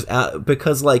much is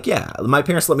because, like, my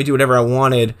parents let me do whatever I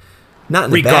wanted, not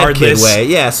in the bad kid way.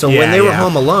 Yeah, so when they were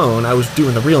home alone, I was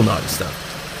doing the real naughty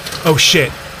stuff. Oh,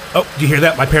 shit. Oh, do you hear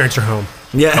that? My parents are home.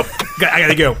 Yeah. Oh, I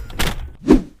gotta go.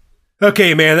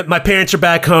 Okay, man, my parents are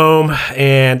back home,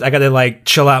 and I gotta, like,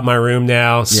 chill out in my room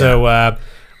now. So,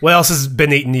 what else has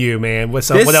been eating you, man? What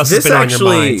else has been on your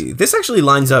mind? This actually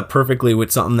lines up perfectly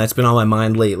with something that's been on my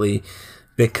mind lately,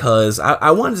 because I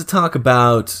wanted to talk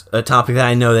about a topic that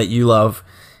I know that you love,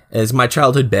 is my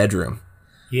childhood bedroom.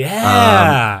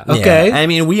 Yeah. Okay. Yeah. I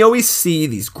mean, we always see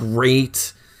these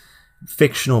great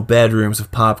fictional bedrooms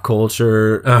of pop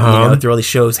culture, you know, through all these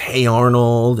shows, Hey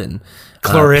Arnold and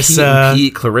Clarissa.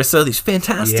 Pete, Clarissa, these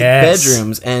fantastic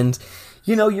bedrooms. And,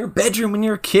 you know, your bedroom when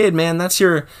you're a kid, man, that's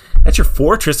your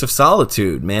fortress of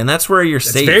solitude, man. That's where you're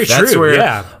safe. Very that's true,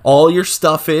 where all your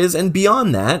stuff is, and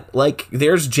beyond that, like,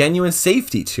 there's genuine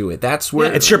safety to it. That's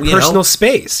where it's your personal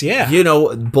space. Yeah, you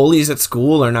know, bullies at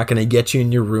school are not going to get you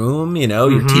in your room. You know,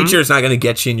 your teacher's not going to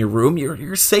get you in your room.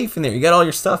 You're safe in there. You got all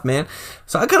your stuff, man.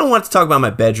 So I kind of want to talk about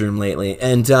my bedroom lately,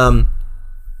 and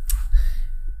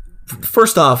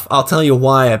first off, I'll tell you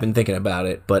why I've been thinking about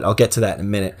it, but I'll get to that in a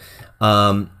minute.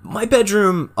 My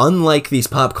bedroom, unlike these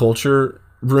pop culture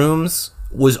rooms,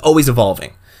 was always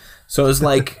evolving. So it was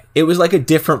like a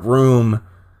different room,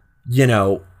 you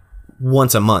know,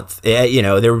 once a month. You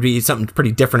know, there would be something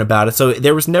pretty different about it. So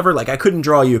there was never, like, I couldn't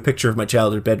draw you a picture of my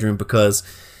childhood bedroom because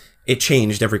it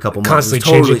changed every couple months.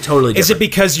 Constantly totally different. Is it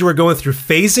because you were going through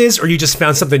phases, or you just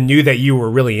found something new that you were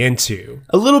really into?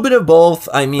 A little bit of both.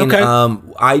 I mean,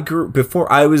 I grew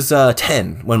before I was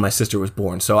 10 when my sister was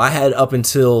born. So I had up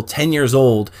until 10 years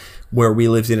old where we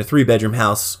lived in a 3-bedroom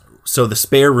house. So the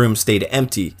spare room stayed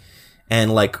empty.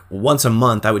 And, like, once a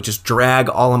month, I would just drag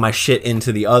all of my shit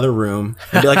into the other room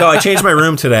and be like, oh, I changed my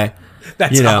room today.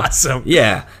 That's awesome.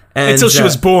 Yeah. And, until she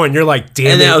was born, you're like, damn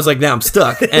it. And then I was like, now I'm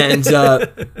stuck. And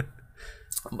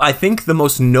I think the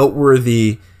most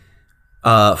noteworthy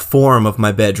form of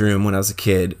my bedroom when I was a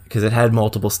kid, because it had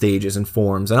multiple stages and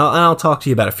forms, and I'll talk to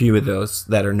you about a few of those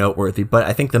that are noteworthy. But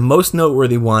I think the most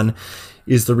noteworthy one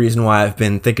is the reason why I've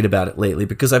been thinking about it lately,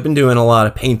 because I've been doing a lot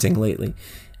of painting lately.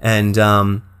 And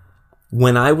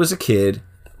when I was a kid,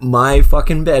 my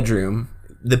fucking bedroom,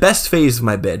 the best phase of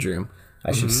my bedroom,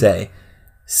 I should say,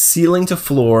 ceiling to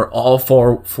floor, all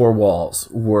four walls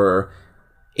were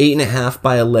 8.5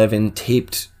 by 11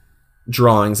 taped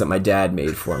drawings that my dad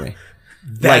made for me.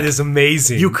 That is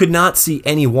amazing. You could not see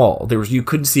any wall. You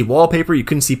couldn't see wallpaper. You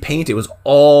couldn't see paint. It was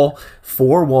all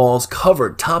 4 walls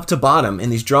covered top to bottom in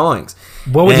these drawings.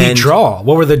 What would he draw?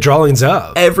 What were the drawings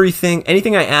of?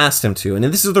 Anything I asked him to. And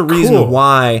this is the reason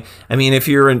why. I mean, if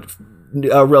you're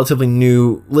a relatively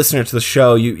new listener to the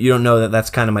show, you don't know that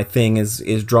that's kind of my thing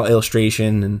is draw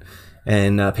illustration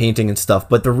and painting and stuff.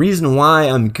 But the reason why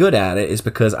I'm good at it is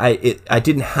because I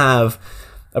didn't have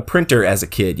a printer as a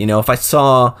kid. You know, if I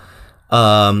saw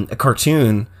a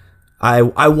cartoon, I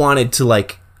wanted to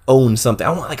like own something.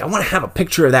 I want to have a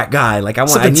picture of that guy. Like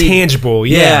something tangible.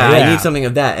 I need something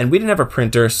of that. And we didn't have a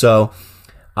printer, so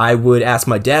I would ask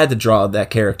my dad to draw that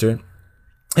character.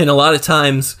 And a lot of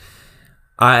times,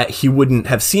 he wouldn't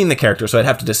have seen the character, so I'd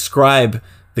have to describe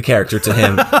the character to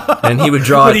him, and he would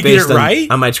draw it based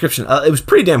on my description. It was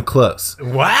pretty damn close.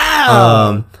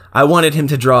 Wow. I wanted him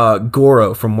to draw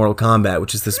Goro from Mortal Kombat,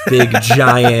 which is this big,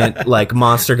 giant, like,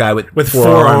 monster guy with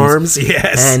 4 arms.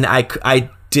 Yes. And I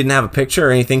didn't have a picture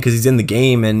or anything because he's in the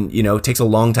game, and, you know, it takes a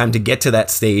long time to get to that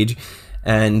stage.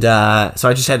 And so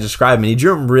I just had to describe him. And he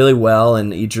drew him really well,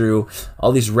 and he drew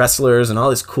all these wrestlers and all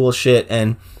this cool shit.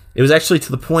 And it was actually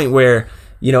to the point where,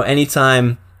 you know,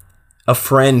 anytime a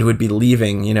friend would be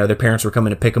leaving, you know, their parents were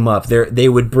coming to pick them up, they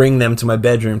would bring them to my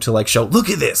bedroom to like show, look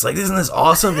at this, like, isn't this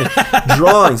awesome? And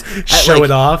drawings. Show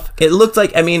it off. It looked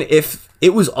like, I mean, if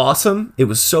it was awesome, it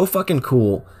was so fucking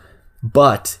cool,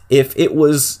 but if it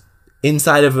was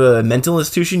inside of a mental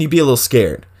institution, you'd be a little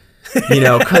scared. You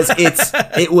know, because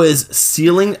it was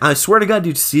ceiling. I swear to God,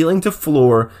 dude, ceiling to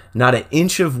floor, not an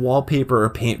inch of wallpaper or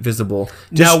paint visible.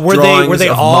 Now, were they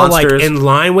all monsters, like in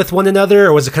line with one another,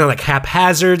 or was it kind of like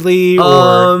haphazardly?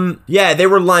 Or yeah, they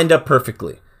were lined up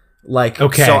perfectly. Like,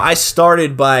 okay. So I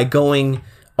started by going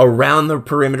around the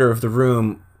perimeter of the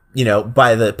room, you know,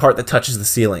 by the part that touches the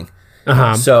ceiling.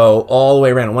 So all the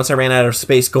way around. And once I ran out of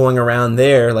space going around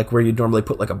there, like where you'd normally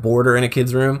put like a border in a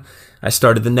kid's room, I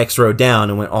started the next row down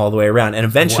and went all the way around. And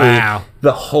eventually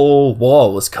the whole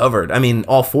wall was covered. I mean,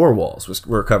 all 4 walls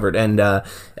were covered. And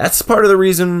that's part of the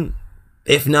reason,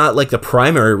 if not like the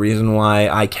primary reason, why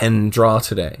I can draw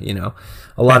today. You know,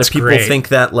 a lot of people think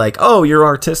that like, oh, you're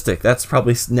artistic. That's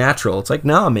probably natural. It's like,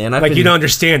 nah, man. You don't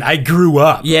understand. I grew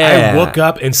up. Yeah. I woke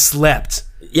up and slept.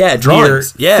 Yeah,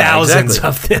 drawings. Yeah, thousands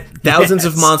of them. Thousands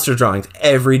of monster drawings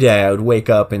every day. I would wake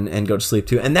up and go to sleep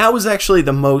too. And that was actually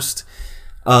the most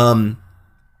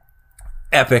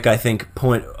epic, I think,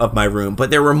 point of my room.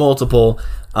 But there were multiple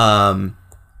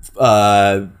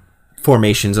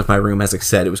formations of my room. As I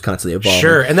said, it was constantly evolving.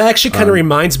 Sure, and that actually kind of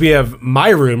reminds me of my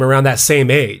room around that same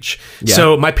age. Yeah.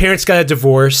 So my parents got a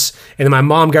divorce, and then my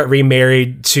mom got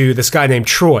remarried to this guy named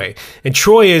Troy. And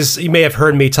Troy is, you may have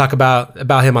heard me talk about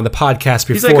him on the podcast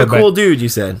before. He's like a cool dude, you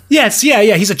said. Yes,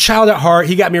 yeah. He's a child at heart.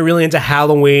 He got me really into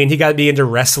Halloween. He got me into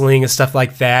wrestling and stuff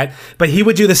like that. But he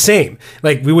would do the same.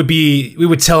 Like we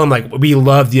would tell him like we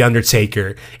love The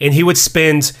Undertaker, and he would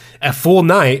spend a full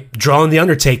night drawing The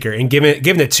Undertaker and giving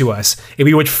it to us. And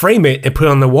we would frame it and put it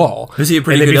on the wall. Is he a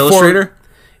pretty good illustrator?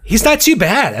 He's not too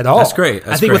bad at all. That's great.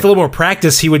 I think with a little more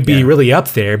practice, he would be really up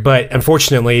there. But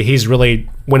unfortunately, he's really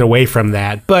went away from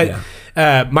that. But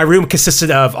my room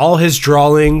consisted of all his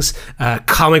drawings,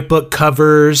 comic book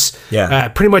covers,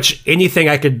 pretty much anything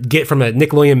I could get from a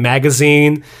Nickelodeon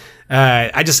magazine.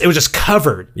 It was just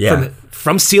covered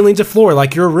from ceiling to floor,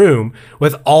 like your room,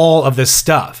 with all of this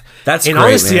stuff. That's great,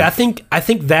 honestly, man. I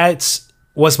think that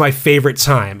was my favorite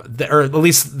time, or at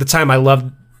least the time I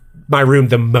loved my room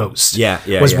the most.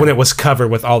 Was when it was covered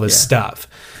with all this stuff.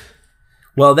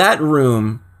 Well, that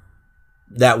room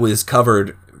that was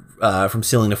covered from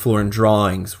ceiling to floor in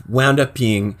drawings wound up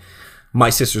being my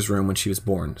sister's room when she was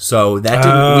born. So that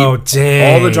didn't.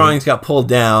 All the drawings got pulled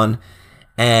down,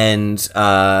 and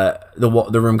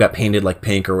the room got painted like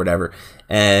pink or whatever.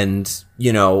 And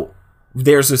you know,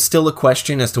 there's still a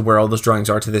question as to where all those drawings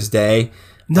are to this day.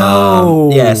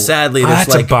 No. Sadly,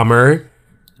 that's a bummer.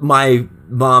 My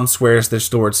mom swears they're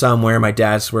stored somewhere. My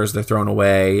dad swears they're thrown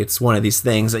away. It's one of these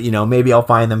things that, you know, maybe I'll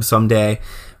find them someday.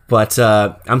 But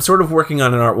I'm sort of working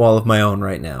on an art wall of my own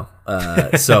right now.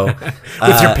 With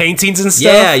your paintings and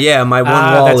stuff? Yeah. My one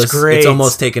wall it's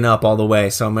almost taken up all the way.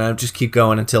 So I'm going to just keep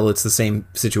going until it's the same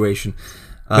situation.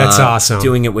 That's awesome.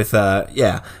 Doing it with,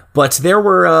 yeah. But there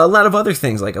were a lot of other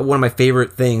things. Like, one of my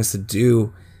favorite things to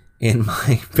do in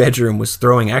my bedroom was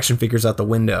throwing action figures out the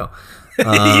window.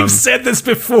 You've said this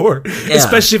before,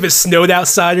 especially if it snowed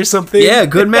outside or something. Yeah,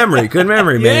 good memory,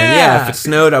 man. Yeah, if it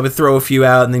snowed, I would throw a few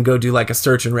out and then go do like a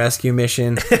search and rescue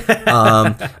mission.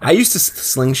 I used to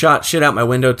slingshot shit out my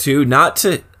window too. Not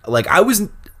to like, I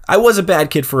was a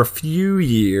bad kid for a few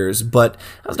years, but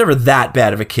I was never that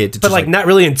bad of a kid. But like not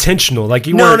really intentional. Like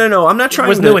you weren't. No. I'm not trying. There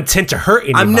was no intent to hurt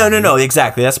anybody. No.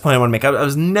 Exactly. That's the point I want to make. I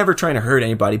was never trying to hurt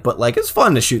anybody, but like it's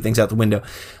fun to shoot things out the window.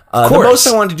 The most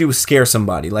I wanted to do was scare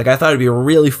somebody. Like I thought it'd be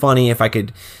really funny if I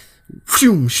could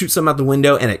shoot something out the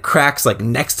window and it cracks like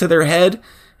next to their head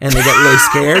and they get really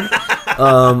scared.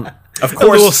 Of course,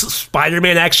 a little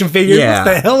Spider-Man action figure. Yeah.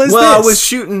 What the hell is this? Well, I was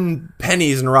shooting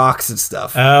pennies and rocks and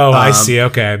stuff. Oh, I see.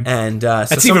 Okay, and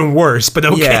that's even worse. But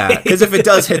okay, yeah, because if it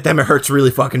does hit them, it hurts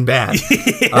really fucking bad.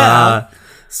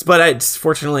 But I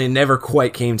fortunately never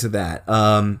quite came to that.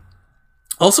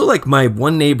 Also, like my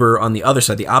one neighbor on the other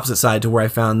side, the opposite side to where I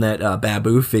found that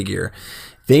Babu figure,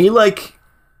 they didn't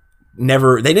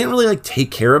really like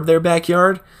take care of their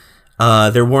backyard.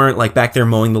 There weren't like back there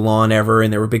mowing the lawn ever,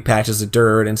 and there were big patches of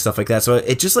dirt and stuff like that. So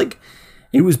it just like,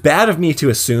 it was bad of me to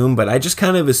assume, but I just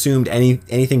kind of assumed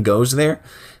anything goes there.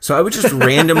 So I would just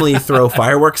randomly throw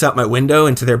fireworks out my window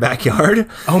into their backyard.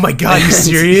 Oh my God, you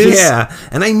serious? Yeah.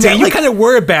 And you kind of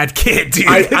were a bad kid, dude.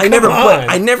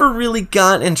 I never really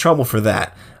got in trouble for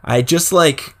that. I just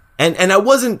like, and I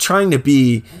wasn't trying to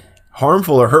be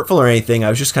harmful or hurtful or anything. I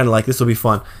was just kind of like, this will be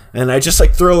fun. And I just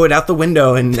like throw it out the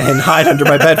window and hide under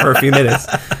my bed for a few minutes.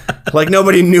 Like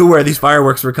nobody knew where these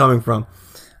fireworks were coming from.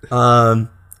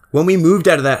 When we moved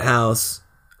out of that house,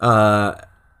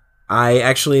 I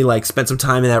actually like spent some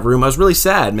time in that room. I was really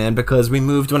sad, man, because we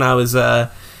moved when I was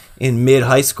in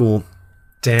mid-high school.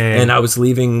 Dang. And I was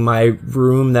leaving my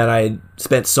room that I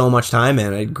spent so much time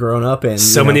in. I'd grown up in.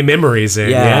 So many memories in.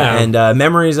 Yeah. And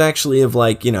memories actually of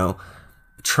like,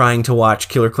 trying to watch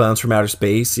Killer Clowns from Outer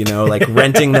Space, like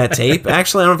renting that tape.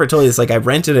 Actually, I don't know if I told you this. Like I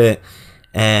rented it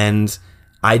and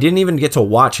I didn't even get to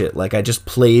watch it. Like I just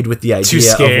played with the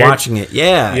idea of watching it.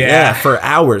 Yeah. For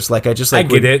hours. Like I just like I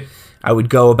get it. I would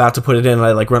go about to put it in and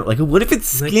I like run like, what if it's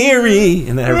scary?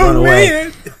 And then I run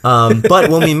away. But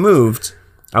when we moved,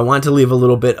 I wanted to leave a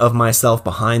little bit of myself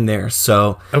behind there.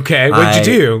 So okay, what'd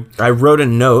you do? I wrote a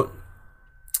note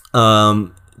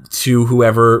to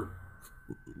whoever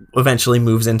eventually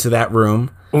moves into that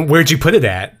room. Where'd you put it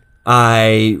at?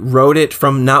 I wrote it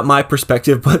from not my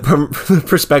perspective, but from the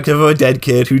perspective of a dead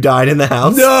kid who died in the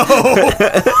house. No!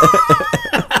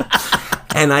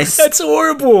 That's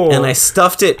horrible. And I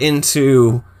stuffed it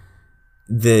into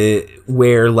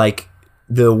where like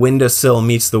the windowsill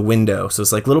meets the window. So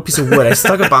it's like a little piece of wood. I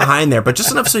stuck it behind there, but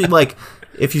just enough so you like,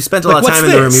 if you spent a lot of time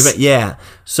in the room, yeah.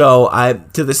 So I,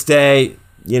 to this day,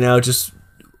 just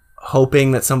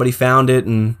hoping that somebody found it,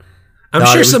 and I'm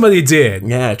sure somebody did.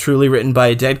 Yeah, truly written by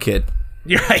a dead kid.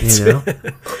 You're right.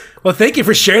 Well, thank you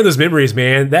for sharing those memories,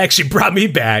 man. That actually brought me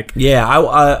back. Yeah,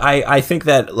 I think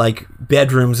that like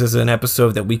bedrooms is an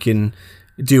episode that we can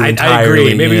do entirely. I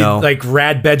agree. Maybe like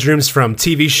rad bedrooms from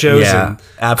TV shows and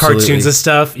cartoons and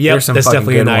stuff. Yep, that's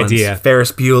definitely an idea.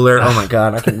 Ferris Bueller. Oh my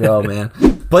God, I can go, man.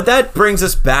 But that brings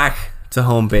us back to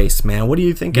home base, man. What are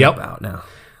you thinking about now?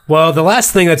 Well, the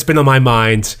last thing that's been on my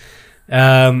mind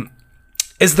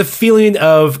is the feeling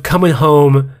of coming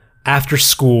home after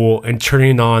school and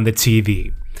turning on the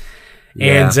TV.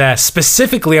 Yeah. And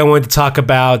specifically, I wanted to talk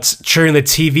about turning the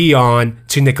TV on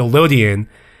to Nickelodeon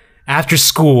after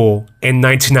school in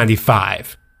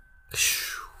 1995.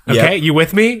 Okay, you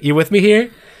with me? You with me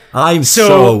here? I'm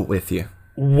so with you.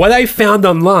 What I found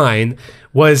online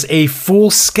was a full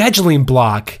scheduling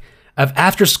block of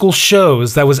after-school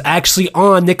shows that was actually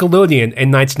on Nickelodeon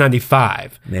in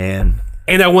 1995. Man.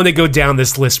 And I want to go down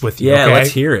this list with you. Yeah, okay? Let's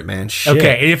hear it, man. Shit.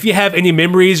 Okay, and if you have any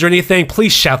memories or anything,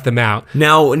 please shout them out.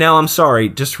 Now, I'm sorry.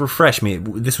 Just refresh me.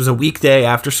 This was a weekday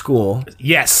after school.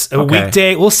 Yes, a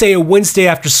weekday. We'll say a Wednesday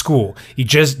after school. You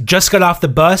just got off the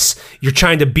bus. You're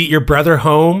trying to beat your brother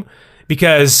home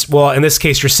because, well, in this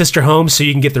case, your sister home, so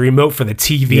you can get the remote for the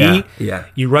TV. Yeah.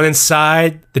 You run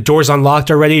inside. The door's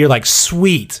unlocked already. You're like,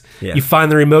 sweet. Yeah. You find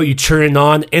the remote. You turn it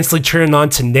on. Instantly turn it on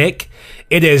to Nick.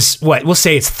 It is, we'll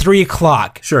say it's 3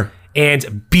 o'clock. Sure. And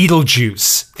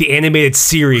Beetlejuice, the animated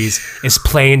series, is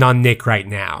playing on Nick right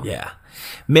now. Yeah.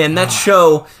 Man, that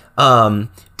show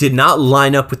did not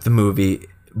line up with the movie,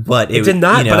 but it did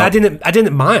not, but I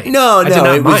didn't mind. No,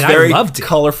 it was very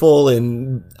colorful,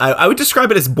 and I would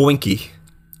describe it as boinky.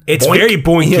 It's very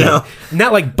boinky.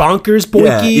 Not like bonkers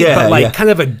boinky, but like kind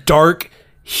of a dark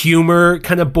humor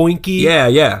kind of boinky.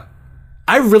 Yeah.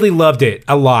 I really loved it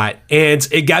a lot, and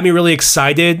it got me really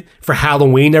excited for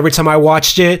Halloween every time I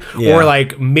watched it. Yeah. Or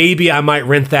like maybe I might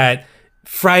rent that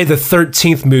Friday the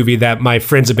 13th movie that my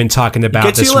friends have been talking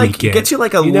about this weekend. It gets you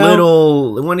like a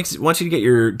little, wants you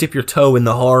to dip your toe in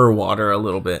the horror water a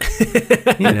little bit.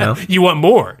 You know? You want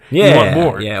more. Yeah. You want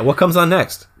more. Yeah. What comes on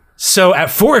next? So at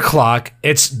 4 o'clock,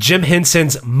 it's Jim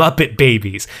Henson's Muppet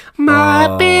Babies.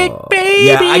 Muppet Babies.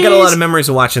 Yeah, I got a lot of memories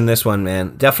of watching this one,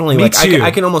 man. Definitely. Me too. I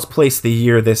can almost place the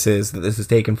year this is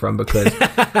taken from, because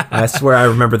I swear I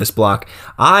remember this block.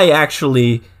 I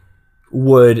actually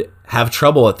would have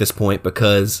trouble at this point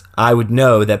because I would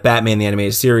know that Batman the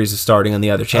Animated Series is starting on the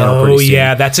other channel pretty soon. Oh,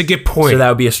 yeah, that's a good point. So that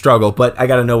would be a struggle, but I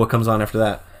got to know what comes on after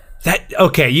that.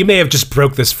 Okay, you may have just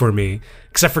broke this for me,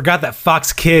 because I forgot that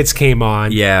Fox Kids came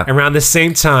on around the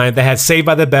same time. They had Saved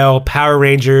by the Bell, Power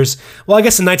Rangers. Well, I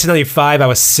guess in 1995 I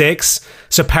was 6,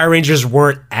 so Power Rangers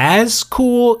weren't as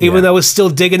cool, even though I was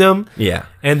still digging them. Yeah.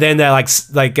 And then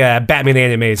Batman the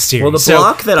Animated Series. Well, the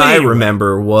block that I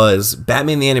remember was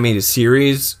Batman the Animated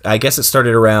Series. I guess it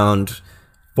started around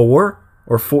 4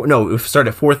 or 4. No, it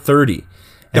started at 4:30,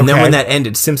 and then when that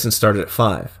ended, Simpsons started at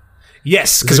 5.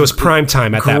 Yes, because it was prime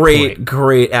time at that point.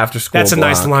 Great after school. That's a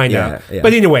nice lineup. Yeah.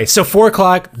 But anyway, so 4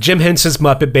 o'clock, Jim Henson's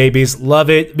Muppet Babies. Love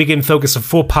it. We can focus a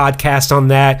full podcast on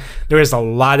that. There is a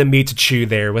lot of meat to chew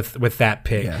there with that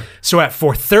pick. Yeah. So at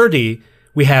 4:30,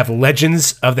 we have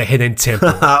Legends of the Hidden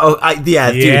Temple. Dude.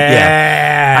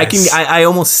 Yeah. I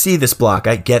almost see this block.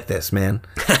 I get this, man.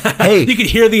 Hey, you can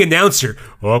hear the announcer.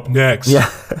 Up next,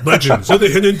 Legends of the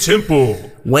Hidden Temple.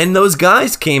 When those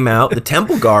guys came out, the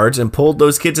temple guards, and pulled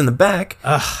those kids in the back,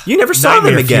 you never saw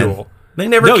them again. Fuel. They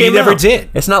never came out. You never did.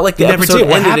 It's not like the episode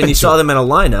ended and you saw them in a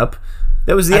lineup.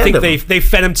 That was the end of them. I think they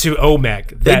fed him to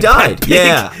Olmec. They died.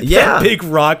 That big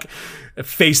rock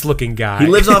face-looking guy. He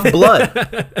lives off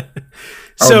blood.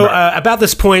 So about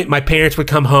this point, my parents would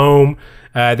come home.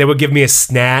 They would give me a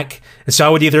snack. And so I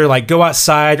would either go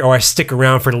outside or I stick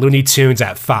around for the Looney Tunes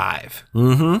at 5.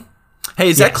 Mm-hmm. Hey,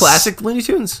 is that classic Looney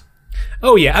Tunes?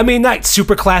 Oh, yeah. I mean, not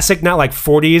super classic, not like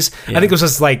 40s. Yeah. I think it was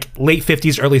just late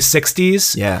 50s, early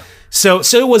 60s. Yeah. So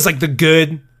it was the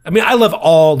good... I mean, I love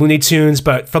all Looney Tunes,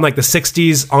 but from the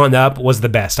 60s on up was the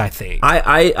best, I think.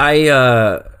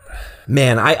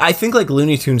 Man, I think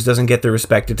Looney Tunes doesn't get the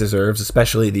respect it deserves,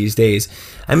 especially these days.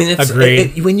 I mean,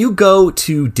 when you go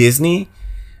to Disney,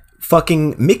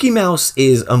 fucking Mickey Mouse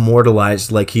is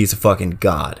immortalized like he's a fucking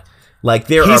god.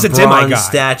 There are bronze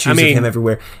statues of him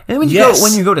everywhere. And when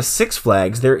you go to Six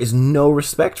Flags, there is no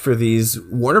respect for these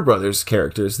Warner Brothers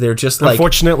characters. They're just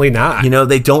unfortunately not.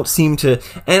 They don't seem to.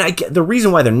 And the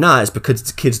reason why they're not is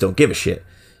because kids don't give a shit.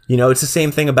 It's the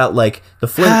same thing about the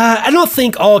Flint. I don't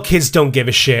think all kids don't give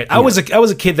a shit. I was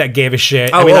a kid that gave a shit.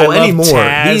 Oh, I anymore.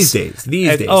 Taz. These days.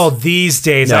 These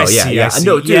days. No, I see.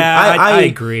 No, dude, I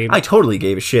agree. I totally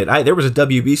gave a shit. There was a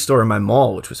WB store in my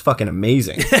mall, which was fucking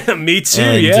amazing. Me too,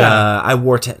 and, I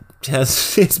wore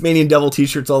Tasmanian Devil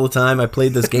t-shirts all the time. I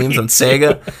played those games on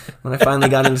Sega when I finally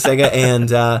got into Sega. And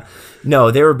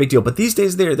no, they were a big deal. But these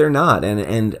days, they're not.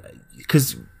 And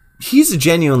because he's a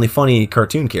genuinely funny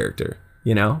cartoon character.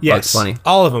 Yes, Bugs Bunny.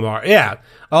 All of them are. Yeah,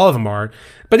 all of them are.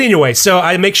 But anyway, so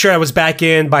I make sure I was back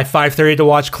in by 5:30 to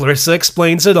watch Clarissa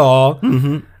Explains It All.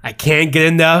 Mm-hmm. I can't get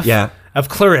enough of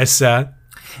Clarissa.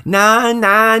 Nah. And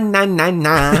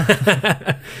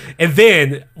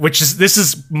then,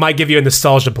 this might give you a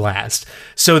nostalgia blast.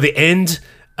 So the end,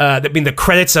 the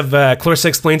credits of Clarissa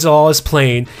Explains It All is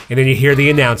playing, and then you hear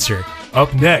the announcer.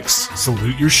 Up next,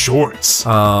 salute your shorts.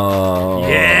 Oh.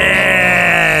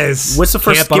 Yes. What's the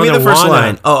first? Give me the first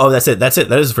line. Oh, that's it. That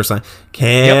is the first line.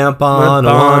 Camp on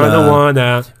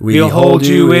Awana. We hold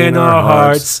you in our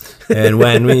hearts. And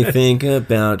when we think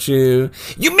about you,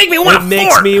 you make me want to fart. It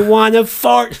makes me want to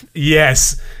fart.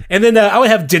 Yes. And then I would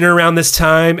have dinner around this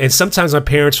time, and sometimes my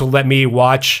parents would let me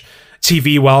watch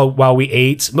TV while we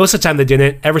ate. Most of the time they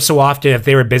didn't. Ever so often, if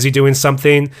they were busy doing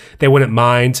something, they wouldn't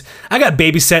mind. I got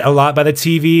babysat a lot by the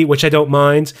TV, which I don't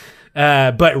mind.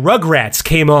 But Rugrats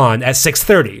came on at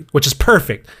 6:30, which is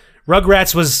perfect.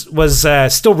 Rugrats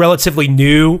was still relatively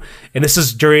new, and this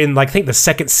is during I think the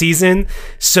second season.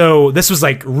 So this was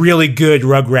really good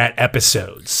Rugrat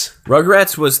episodes.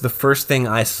 Rugrats was the first thing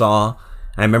I saw.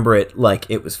 I remember it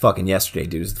it was fucking yesterday,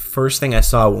 dude. It was the first thing I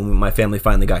saw when my family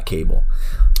finally got cable.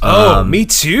 Oh, me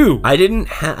too. I don't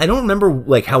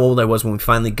remember how old I was when we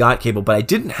finally got cable, but I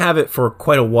didn't have it for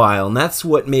quite a while, and that's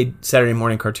what made Saturday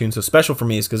morning cartoons so special for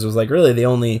me, is because it was really the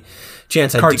only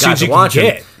chance I got to watch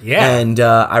it. Yeah. And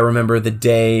I remember the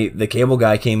day the cable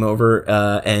guy came over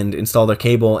and installed our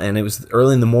cable, and it was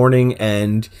early in the morning,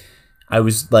 and I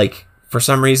was for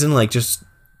some reason just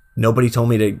nobody told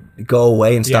me to go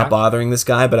away and stop bothering this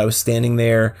guy, but I was standing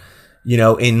there, you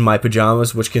know, in my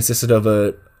pajamas, which consisted of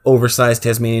a oversized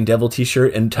Tasmanian Devil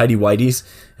t-shirt and tidy whities,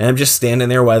 and I'm just standing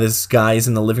there while this guy is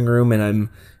in the living room, and I'm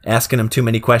asking him too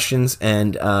many questions,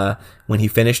 and when he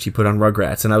finished, he put on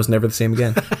Rugrats, and I was never the same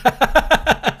again.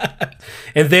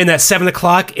 And then at 7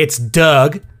 o'clock, it's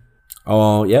Doug.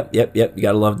 Oh, yep. You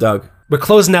gotta love Doug. We're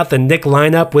closing out the Nick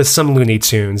lineup with some Looney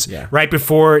Tunes right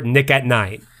before Nick at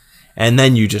Night. And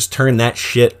then you just turn that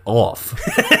shit off.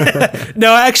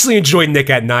 No, I actually enjoyed Nick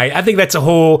at Night. I think that's a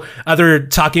whole other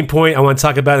talking point I want to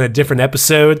talk about in a different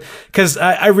episode, because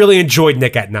I really enjoyed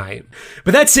Nick at Night.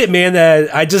 But that's it, man.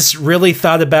 I just really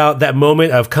thought about that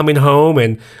moment of coming home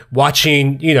and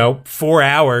watching, 4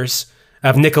 hours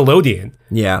of Nickelodeon.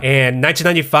 Yeah. And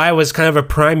 1995 was kind of a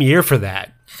prime year for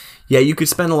that. Yeah, you could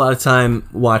spend a lot of time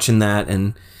watching that,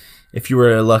 and if you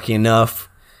were lucky enough,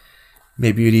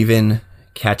 maybe you'd even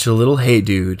catch a little Hey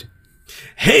Dude.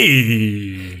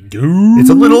 Hey Dude. It's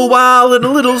a little wild and a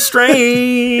little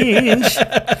strange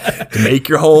to make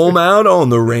your home out on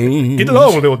the range. Get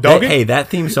along, little doggy. Hey, that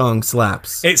theme song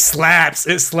slaps. It slaps.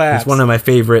 It slaps. It's one of my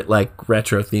favorite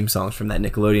retro theme songs from that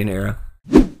Nickelodeon era.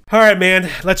 All right, man.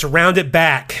 Let's round it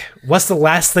back. What's the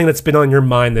last thing that's been on your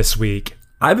mind this week?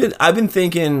 I've been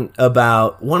thinking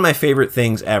about one of my favorite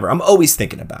things ever. I'm always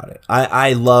thinking about it.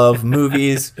 I love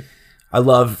movies. I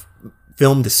love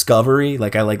film discovery.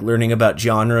 I like learning about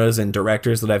genres and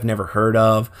directors that I've never heard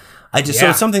of. So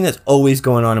it's something that's always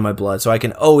going on in my blood. So I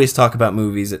can always talk about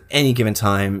movies at any given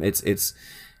time. It's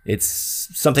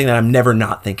something that I'm never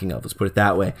not thinking of. Let's put it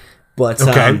that way. But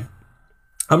okay.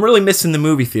 I'm really missing the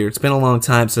movie theater. It's been a long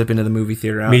time since I've been to the movie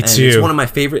theater. Me too. It's one of my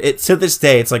favorite. To this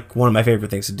day, it's like one of my favorite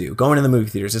things to do. Going to the movie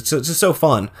theaters. It's just so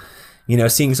fun.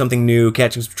 Seeing something new,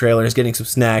 catching some trailers, getting some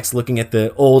snacks, looking at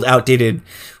the old, outdated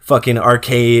fucking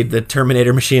arcade, the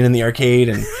Terminator machine in the arcade,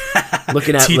 and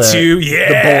looking at T2,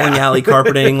 the bowling alley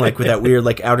carpeting, with that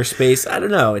weird, outer space. I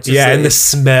don't know. It's just, and the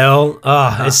smell.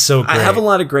 Oh, it's so great. I have a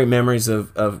lot of great memories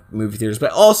of movie theaters,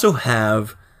 but I also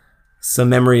have some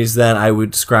memories that I would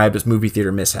describe as movie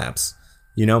theater mishaps.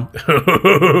 Yeah.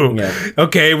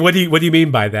 Okay, what do you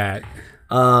mean by that?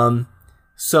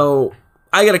 So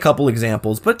I got a couple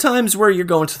examples, but times where you're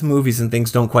going to the movies and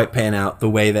things don't quite pan out the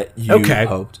way that you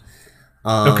hoped.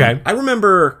 I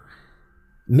remember,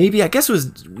 I guess it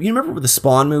was, you remember the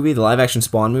Spawn movie, the live action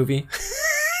Spawn movie?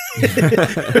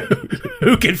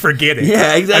 Who can forget it?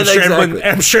 Yeah, exactly.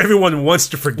 I'm sure everyone wants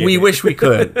to forget it. We wish we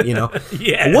could,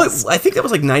 Yes. I think that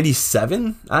was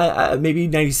 97, maybe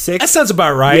 96. That sounds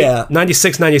about right. Yeah.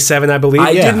 96, 97, I believe.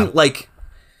 I didn't,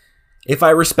 if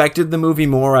I respected the movie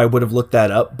more, I would have looked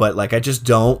that up, but I just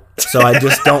don't. So I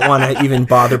just don't want to even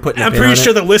bother putting. I'm pretty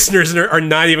sure the listeners are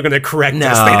not even going to correct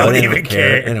us. They don't even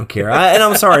care. They don't care. And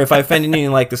I'm sorry if I offended you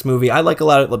and like this movie. I like a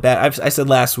lot of bad. I said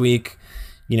last week,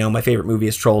 my favorite movie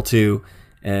is Troll 2.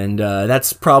 And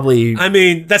that's probably... I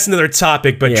mean, that's another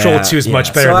topic, but Troll 2 is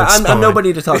much better than Spawn. I'm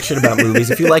nobody to talk shit about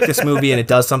movies. If you like this movie and it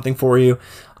does something for you,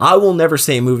 I will never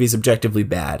say a movie's objectively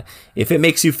bad. If it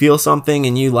makes you feel something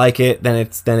and you like it, then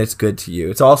it's good to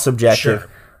you. It's all subjective.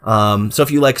 Sure. So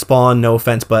if you like Spawn, no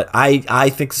offense, but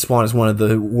I think Spawn is one of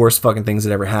the worst fucking things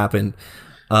that ever happened.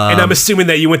 And I'm assuming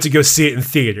that you went to go see it in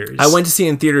theaters. I went to see it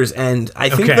in theaters, and I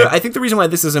think the reason why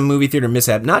this is a movie theater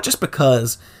mishap, not just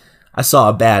because I saw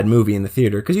a bad movie in the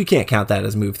theater, because you can't count that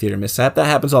as movie theater mishap. That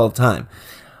happens all the time.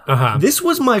 This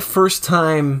was my first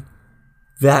time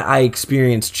that I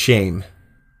experienced shame.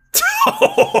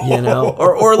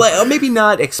 Or maybe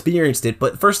not experienced it,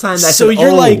 but first time that So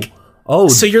you're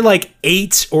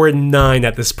 8 or 9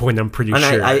 at this point, I'm pretty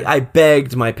sure. I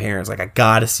begged my parents, I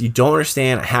gotta see, you don't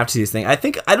understand, I have to see this thing. I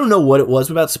don't know what it was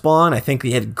about Spawn. I think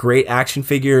they had great action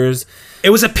figures. It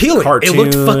was appealing. Cartoon, it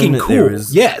looked fucking cool. There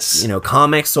was, yes.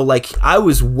 Comics. So I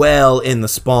was well in the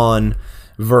Spawn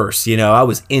verse, I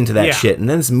was into that shit. And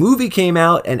then this movie came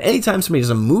out, and anytime somebody does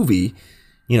a movie,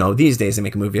 these days they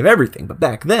make a movie of everything. But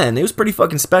back then, it was pretty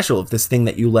fucking special if this thing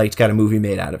that you liked got a movie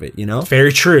made out of it,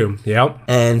 Very true. Yep.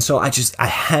 And so I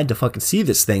had to fucking see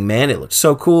this thing, man. It looked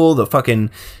so cool. The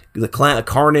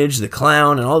Carnage, the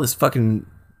clown, and all this fucking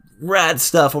rad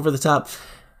stuff over the top.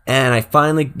 And I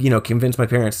finally, convinced my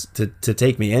parents to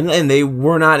take me. And they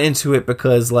were not into it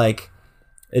because, they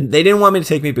didn't want me to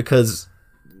take me because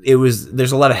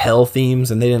there's a lot of hell themes,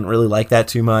 and they didn't really like that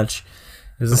too much.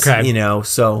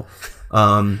 So...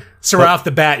 So right off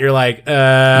the bat, you're like,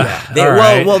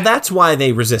 well, that's why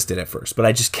they resisted at first. But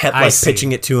I just kept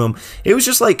pitching it to them. It was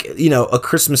just A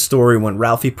Christmas Story when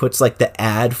Ralphie puts the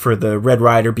ad for the Red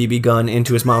Ryder BB gun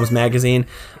into his mom's magazine.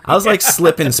 I was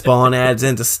slipping Spawn ads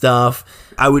into stuff.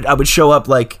 I would show up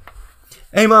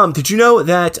Hey, Mom, did you know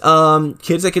that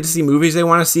kids that get to see movies they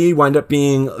want to see wind up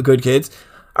being good kids?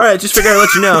 All right, just figured I'd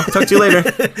let you know. Talk to you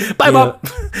later. Bye, Mom.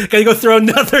 Gotta go throw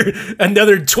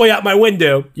another toy out my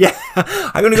window. Yeah,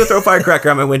 I'm gonna go throw a firecracker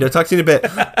out my window. Talk to you in a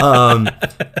bit.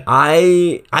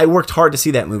 I worked hard to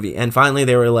see that movie, and finally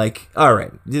they were like, "All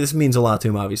right, this means a lot to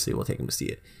him. Obviously, we'll take him to see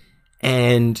it."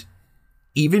 And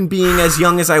even being as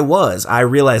young as I realized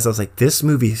I was like, this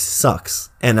movie sucks.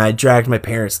 And I dragged my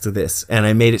parents to this, and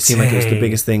I made it seem like it was the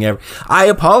biggest thing ever. I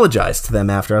apologized to them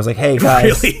after. I was like, hey,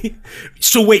 guys. Really?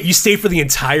 So wait, you stayed for the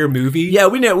entire movie? Yeah,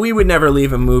 we would never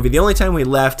leave a movie. The only time we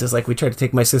left is like we tried to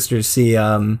take my sister to see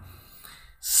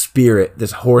Spirit,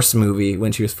 this horse movie,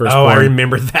 when she was first born. I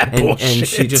remember that bullshit. And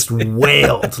she just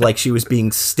wailed like she was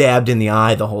being stabbed in the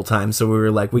eye the whole time. So we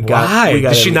were like, we got.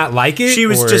 Did she not like it? She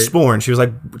was just born. She was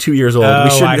like 2 years old.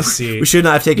 I see. We should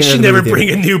not have taken her to the never movie bring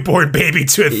theater. a newborn baby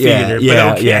to a theater.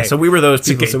 Yeah, but okay. So we were those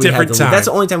people. So we had to leave. Time. That's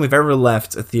the only time we've ever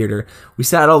left a theater. We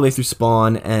sat all the way through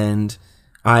Spawn, and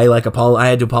I had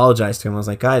to apologize to him. I was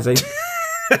like, guys, I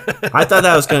thought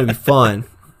that was going to be fun.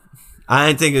 I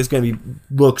didn't think it was going to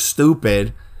look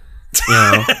stupid. You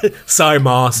know. Sorry,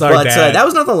 Ma. Sorry, but Dad. that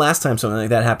was not the last time something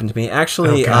like that happened to me.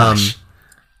 Actually,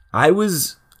 I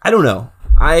don't know.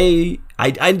 I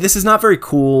this is not very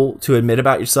cool to admit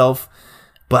about yourself,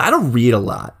 but I don't read a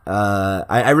lot.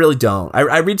 I really don't.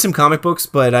 I read some comic books,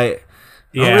 but I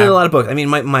don't read a lot of books. I mean,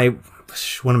 my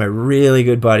one of my really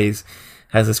good buddies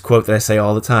has this quote that I say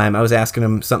all the time. I was asking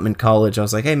him something in college. I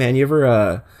was like, hey man, you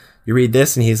ever you read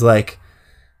this? And he's like,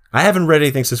 I haven't read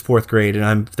anything since 4th grade, and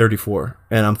I'm 34,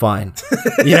 and I'm fine.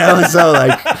 You know, so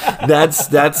like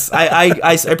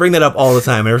I bring that up all the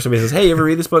time. Whenever somebody says, "Hey, you ever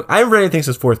read this book?" I haven't read anything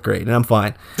since 4th grade, and I'm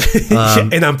fine.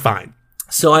 And I'm fine.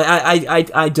 So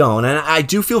I don't, and I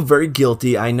do feel very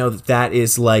guilty. I know that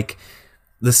is like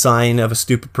the sign of a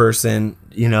stupid person.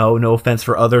 You know, no offense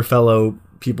for other fellow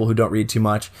people who don't read too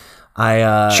much.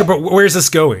 Sure, but where's this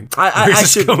going?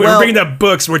 We're bringing up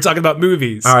books. We're talking about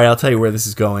movies. All right, I'll tell you where this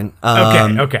is going.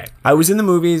 Okay. I was in the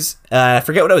movies. I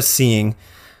forget what I was seeing,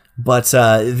 but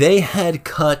they had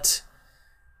cut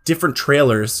different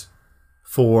trailers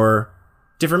for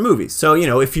different movies. So, you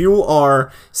know, if you are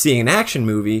seeing an action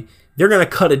movie, they're going to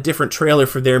cut a different trailer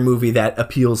for their movie that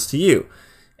appeals to you.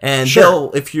 And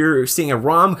if you're seeing a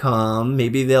rom-com,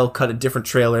 maybe they'll cut a different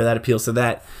trailer that appeals to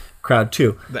that crowd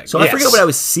too. So I forget what I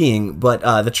was seeing, but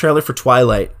the trailer for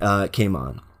Twilight came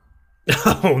on.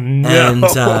 Oh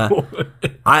no!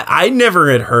 And I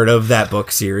never had heard of that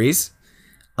book series.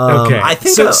 Okay, I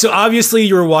think so obviously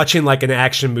you were watching like an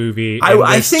action movie.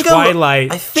 I think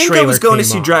Twilight. I think I was going to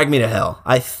see Drag Me to Hell.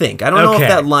 I think I don't know if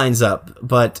that lines up,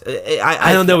 but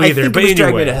I don't know either. But it was anyway.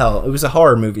 Drag Me to Hell. It was a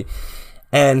horror movie,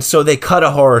 and so they cut a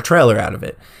horror trailer out of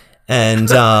it. And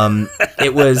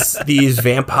it was these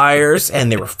vampires, and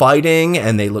they were fighting,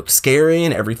 and they looked scary,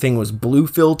 and everything was blue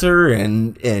filter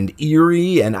and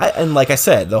eerie, and like I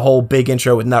said, the whole big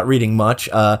intro with not reading much.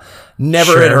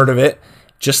 Never had heard of it.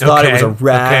 Just thought it was a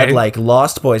rad like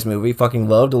Lost Boys movie. Fucking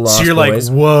loved the Lost Boys. So you're like,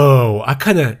 whoa!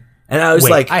 And I was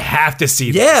like, I have to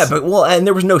see this. Yeah, but and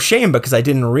there was no shame because I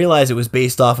didn't realize it was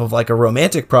based off of like a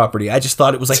romantic property. I just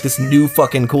thought it was like this new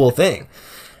fucking cool thing.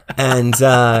 And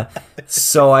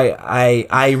so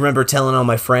I remember telling all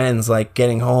my friends, like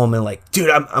getting home and like, dude,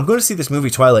 I'm going to see this movie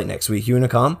Twilight next week. You want to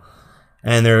come?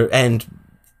 And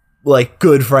like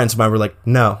good friends of mine were like,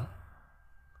 no.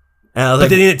 And I was but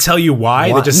they didn't tell you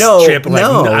why? They just straight up like,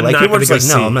 no. I'm like not people were just like,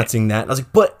 see no, I'm not seeing that. And I was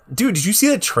like, but dude, did you see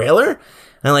the trailer?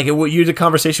 And like, the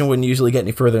conversation wouldn't usually get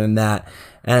any further than that.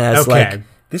 And I was like,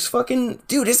 this fucking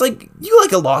dude, it's like, you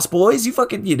like a Lost Boys, you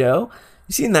fucking, you know.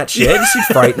 You seen that shit? You see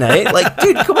Fright Night? Like,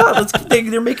 dude, come on.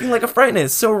 They're making like a Fright Night.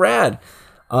 It's so rad.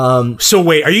 So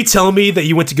wait, are you telling me that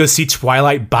you went to go see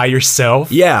Twilight by yourself?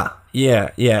 Yeah.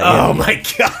 Oh my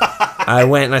god! I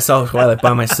went and I saw Twilight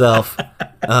by myself,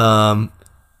 and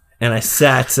I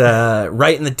sat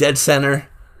right in the dead center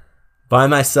by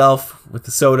myself with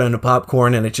the soda and the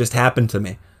popcorn, and it just happened to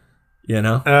me, you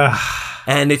know.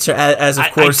 And it's as of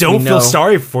course I don't feel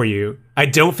sorry for you. I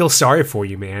don't feel sorry for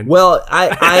you, man. Well,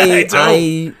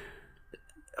 that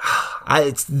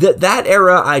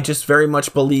era, I just very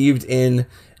much believed in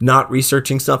not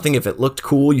researching something. If it looked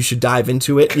cool, you should dive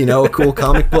into it. You know, a cool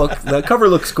comic book. The cover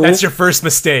looks cool. That's your first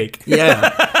mistake.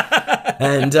 Yeah.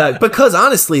 And because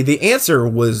honestly, the answer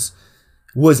was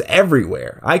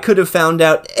everywhere. I could have found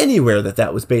out anywhere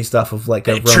that was based off of like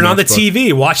a romance turn on the book.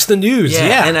 TV, watch the news.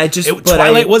 Yeah, and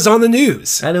Twilight was on the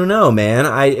news. I don't know, man.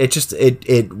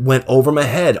 It went over my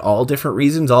head. All different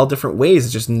reasons, all different ways. I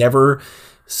just never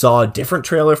saw a different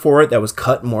trailer for it that was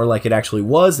cut more like it actually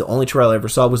was. The only trailer I ever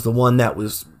saw was the one that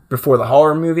was before the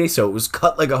horror movie, so it was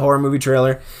cut like a horror movie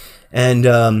trailer. And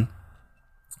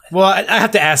well, I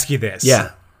have to ask you this.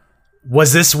 yeah.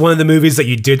 Was this one of the movies that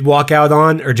you did walk out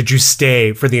on, or did you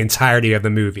stay for the entirety of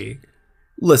the movie?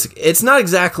 Listen, it's not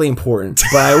exactly important,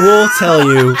 but I will tell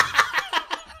you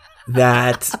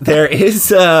that there is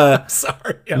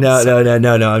Sorry.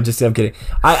 No. I'm kidding.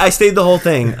 I stayed the whole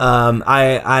thing.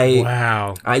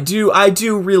 Wow. I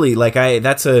do really like.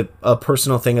 That's a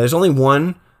personal thing. There's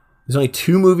only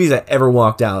two movies I ever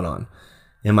walked out on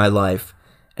in my life,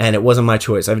 and it wasn't my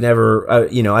choice. I've never,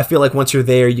 I feel like once you're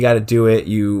there, you got to do it.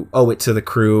 You owe it to the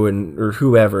crew or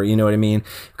whoever. You know what I mean?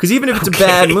 Because even if it's a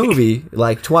bad movie,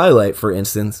 like Twilight, for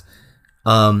instance.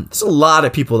 There's a lot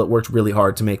of people that worked really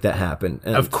hard to make that happen.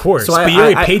 And of course, so but you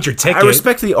already paid your ticket. I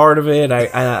respect the art of it.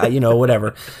 I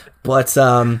whatever. But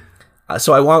so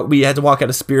we had to walk out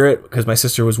of Spirit because my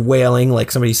sister was wailing like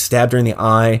somebody stabbed her in the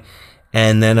eye,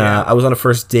 and then I was on a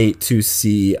first date to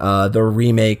see the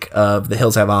remake of The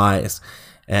Hills Have Eyes.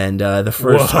 And the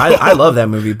first, I love that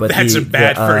movie, but that's a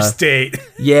bad first date.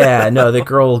 Yeah, no, the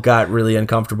girl got really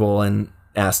uncomfortable and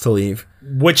asked to leave.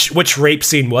 Which rape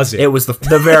scene was it? It was the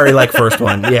very first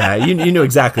one. Yeah, you knew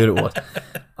exactly what it was.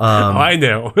 I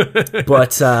know.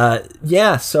 But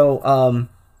yeah, so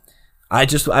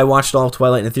I watched all of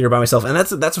Twilight in the theater by myself, and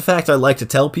that's a fact I like to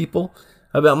tell people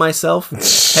about myself.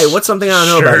 Hey, what's something I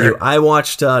don't know about you? I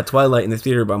watched Twilight in the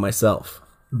theater by myself.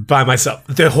 By myself,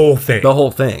 the whole thing. The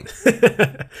whole thing. All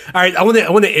right, I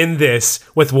want to end this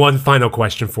with one final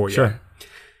question for you. Sure.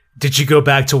 Did you go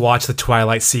back to watch the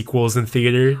Twilight sequels in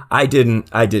theater? I didn't.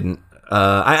 I'm being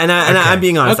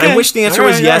honest. Okay. I wish the answer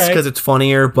was yes because it's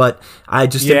funnier, but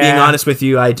being honest with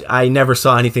you, I never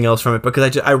saw anything else from it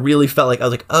because I really felt like I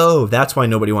was like, oh, that's why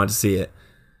nobody wanted to see it.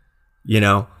 You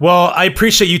know? Well, I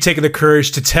appreciate you taking the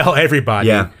courage to tell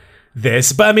everybody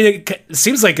this, but I mean, it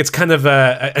seems like it's kind of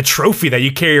a trophy that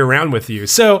you carry around with you.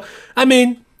 So, I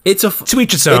mean, to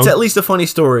each its own. It's at least a funny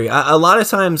story. A lot of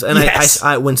times, and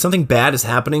I when something bad is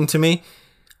happening to me,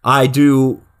 I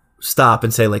do stop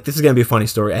and say, like, this is going to be a funny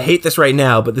story. I hate this right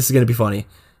now, but this is going to be funny,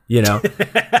 you know?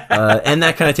 And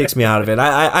that kind of takes me out of it.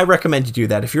 I recommend you do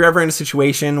that. If you're ever in a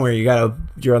situation where you're on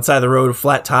the side of the road,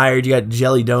 flat tired, you got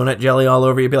donut jelly all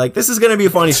over you, be like, this is going to be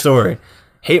a funny story.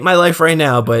 Hate my life right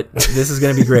now, but this is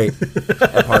going to be great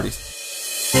at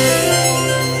parties.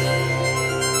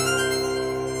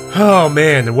 Oh,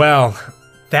 man. Well,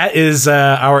 that is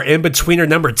our in-betweener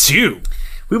number 2.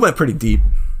 We went pretty deep.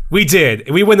 We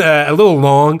did. We went a little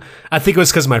long. I think it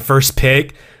was because of my first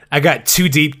pick. I got too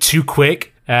deep too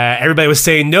quick. Everybody was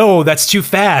saying, no, that's too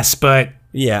fast, but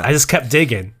yeah, I just kept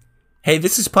digging. Hey,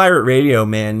 this is Pirate Radio,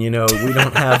 man. You know, we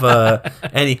don't have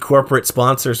any corporate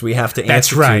sponsors we have to answer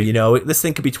That's right. to. You know, this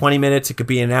thing could be 20 minutes. It could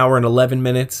be an hour and 11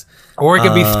 minutes. Or it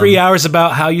could be 3 hours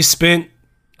about how you spent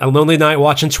a lonely night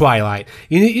watching Twilight.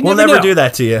 We'll never do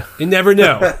that to you. You never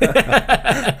know.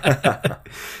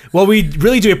 Well, we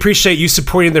really do appreciate you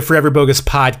supporting the Forever Bogus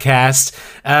podcast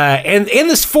and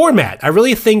this format. I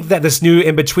really think that this new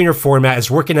in-betweener format is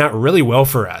working out really well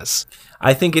for us.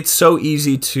 I think it's so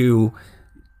easy to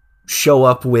show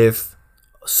up with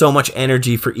so much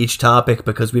energy for each topic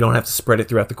because we don't have to spread it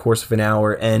throughout the course of an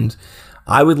hour. And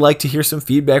I would like to hear some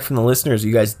feedback from the listeners. Are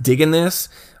you guys digging this?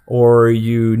 Or are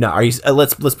you not? Are you?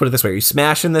 Let's put it this way: are you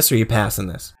smashing this, or are you passing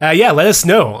this? Yeah, let us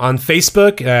know on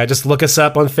Facebook. Just look us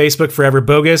up on Facebook, Forever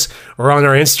Bogus, or on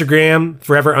our Instagram,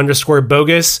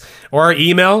 Forever_Bogus, or our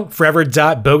email,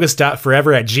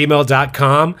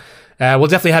 forever.bogus.forever@gmail.com. We'll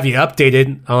definitely have you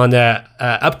updated on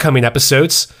upcoming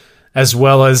episodes, as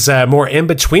well as more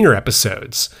in-betweener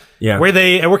episodes. Yeah.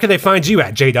 Where can they find you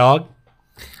at, J-Dog?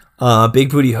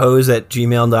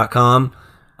 bigbootyhose@gmail.com.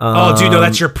 Oh, dude, no,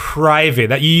 that's your private.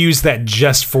 That you use that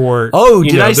just for. Oh,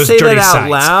 did I say that out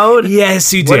loud?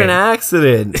 Yes, you did. What an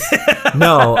accident!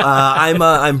 No,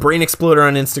 I'm Brain Exploder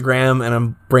on Instagram and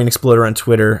I'm Brain Exploder on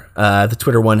Twitter. The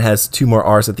Twitter one has 2 more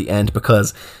R's at the end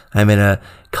because I'm in a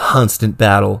constant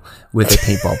battle with a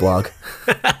paintball blog.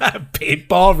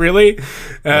 Paintball, really?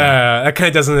 That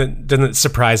kind of doesn't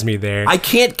surprise me there. I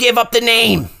can't give up the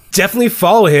name. Definitely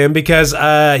follow him because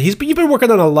you've been working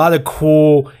on a lot of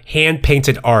cool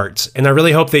hand-painted art, and I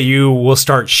really hope that you will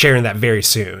start sharing that very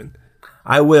soon.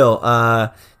 I will.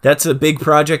 That's a big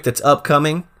project that's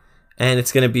upcoming, and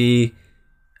it's going to be...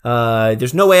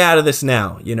 there's no way out of this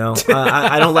now, you know?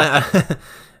 I don't like...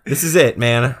 This is it,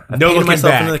 man. I painted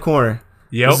myself into the corner.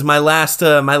 Yep. This is my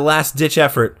last-ditch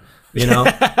effort, you know?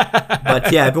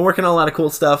 But yeah, I've been working on a lot of cool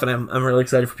stuff, and I'm really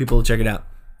excited for people to check it out.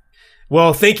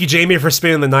 Well, thank you, Jamie, for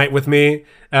spending the night with me.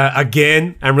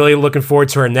 Again, I'm really looking forward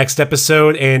to our next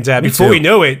episode. And before we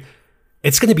know it,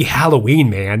 it's going to be Halloween,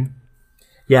 man.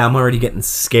 Yeah, I'm already getting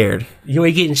scared. You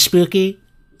ain't getting spooky?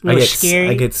 I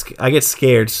get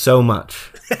scared so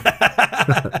much.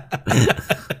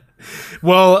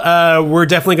 Well, we're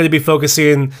definitely going to be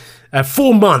focusing a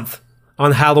full month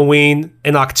on Halloween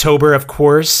in October, of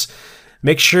course.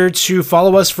 Make sure to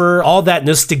follow us for all that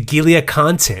Nostalgilia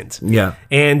content. Yeah.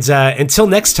 And until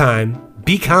next time,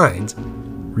 be kind.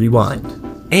 Rewind.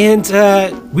 And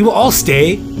we will all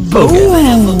stay bogus.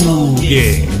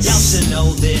 Y'all should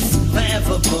know this,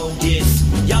 forever bogus.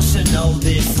 Y'all should know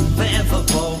this, forever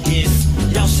bogus.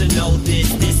 Y'all should know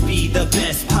this, this be the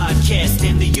best podcast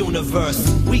in the universe.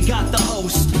 We got the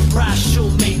host, Bryce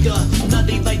Shoemaker,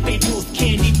 nutty like Babe Ruth,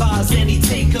 candy bars, any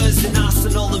takers, an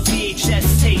arsenal of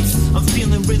VHS tapes. I'm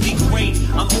feeling really great,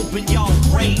 I'm hoping y'all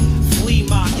great. Flea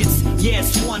markets, yeah,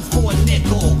 it's one for a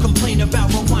nickel. Complain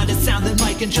about rewind, it sounding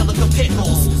like Angelica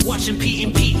Pickles. Watching Pete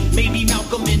and Pete, maybe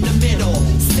Malcolm in the middle.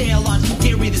 Sail on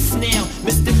Gary the Snail,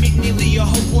 Mr. McNeely, I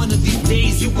hope one of these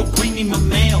days you could bring me my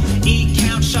mail. Eat,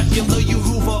 count, Chuckula, you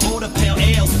Hoover, order pale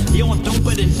ales. Yo, I'm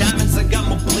doper than diamonds, I got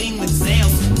more bling than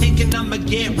sales. Thinking I'ma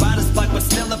get riders like but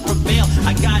still I prevail.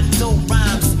 I got dope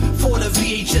rhymes for the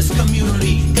VHS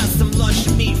community. Got some lunch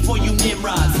meat for you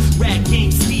Nimrods. Rat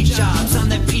game speed jobs on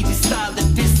that PG style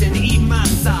that distant. Eat my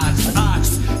socks.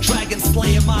 Ox, Dragon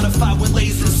Slayer modified with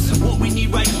lasers. What we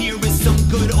need right here is some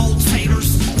good old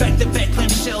taters. Back to back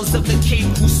clamshells of the Cape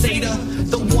Crusader.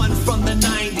 The one from the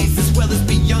 90s as well as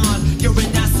beyond. You're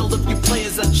an asshole if you play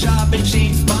as a job in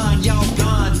James Bond. Y'all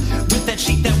gone with that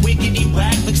cheat, that wiggity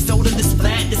whack. Like soda this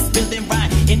flat, this spilling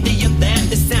right into your lap.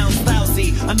 This sounds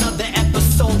lousy. Another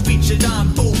episode featured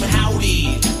on Boom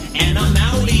Howdy. And I'm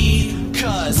outie,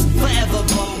 cause forever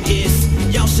bogus.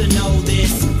 Y'all should know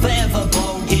this, forever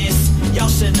bogus. Y'all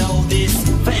should know this,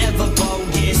 forever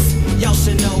bogus. Y'all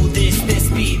should know this, this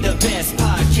be the best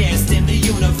podcast in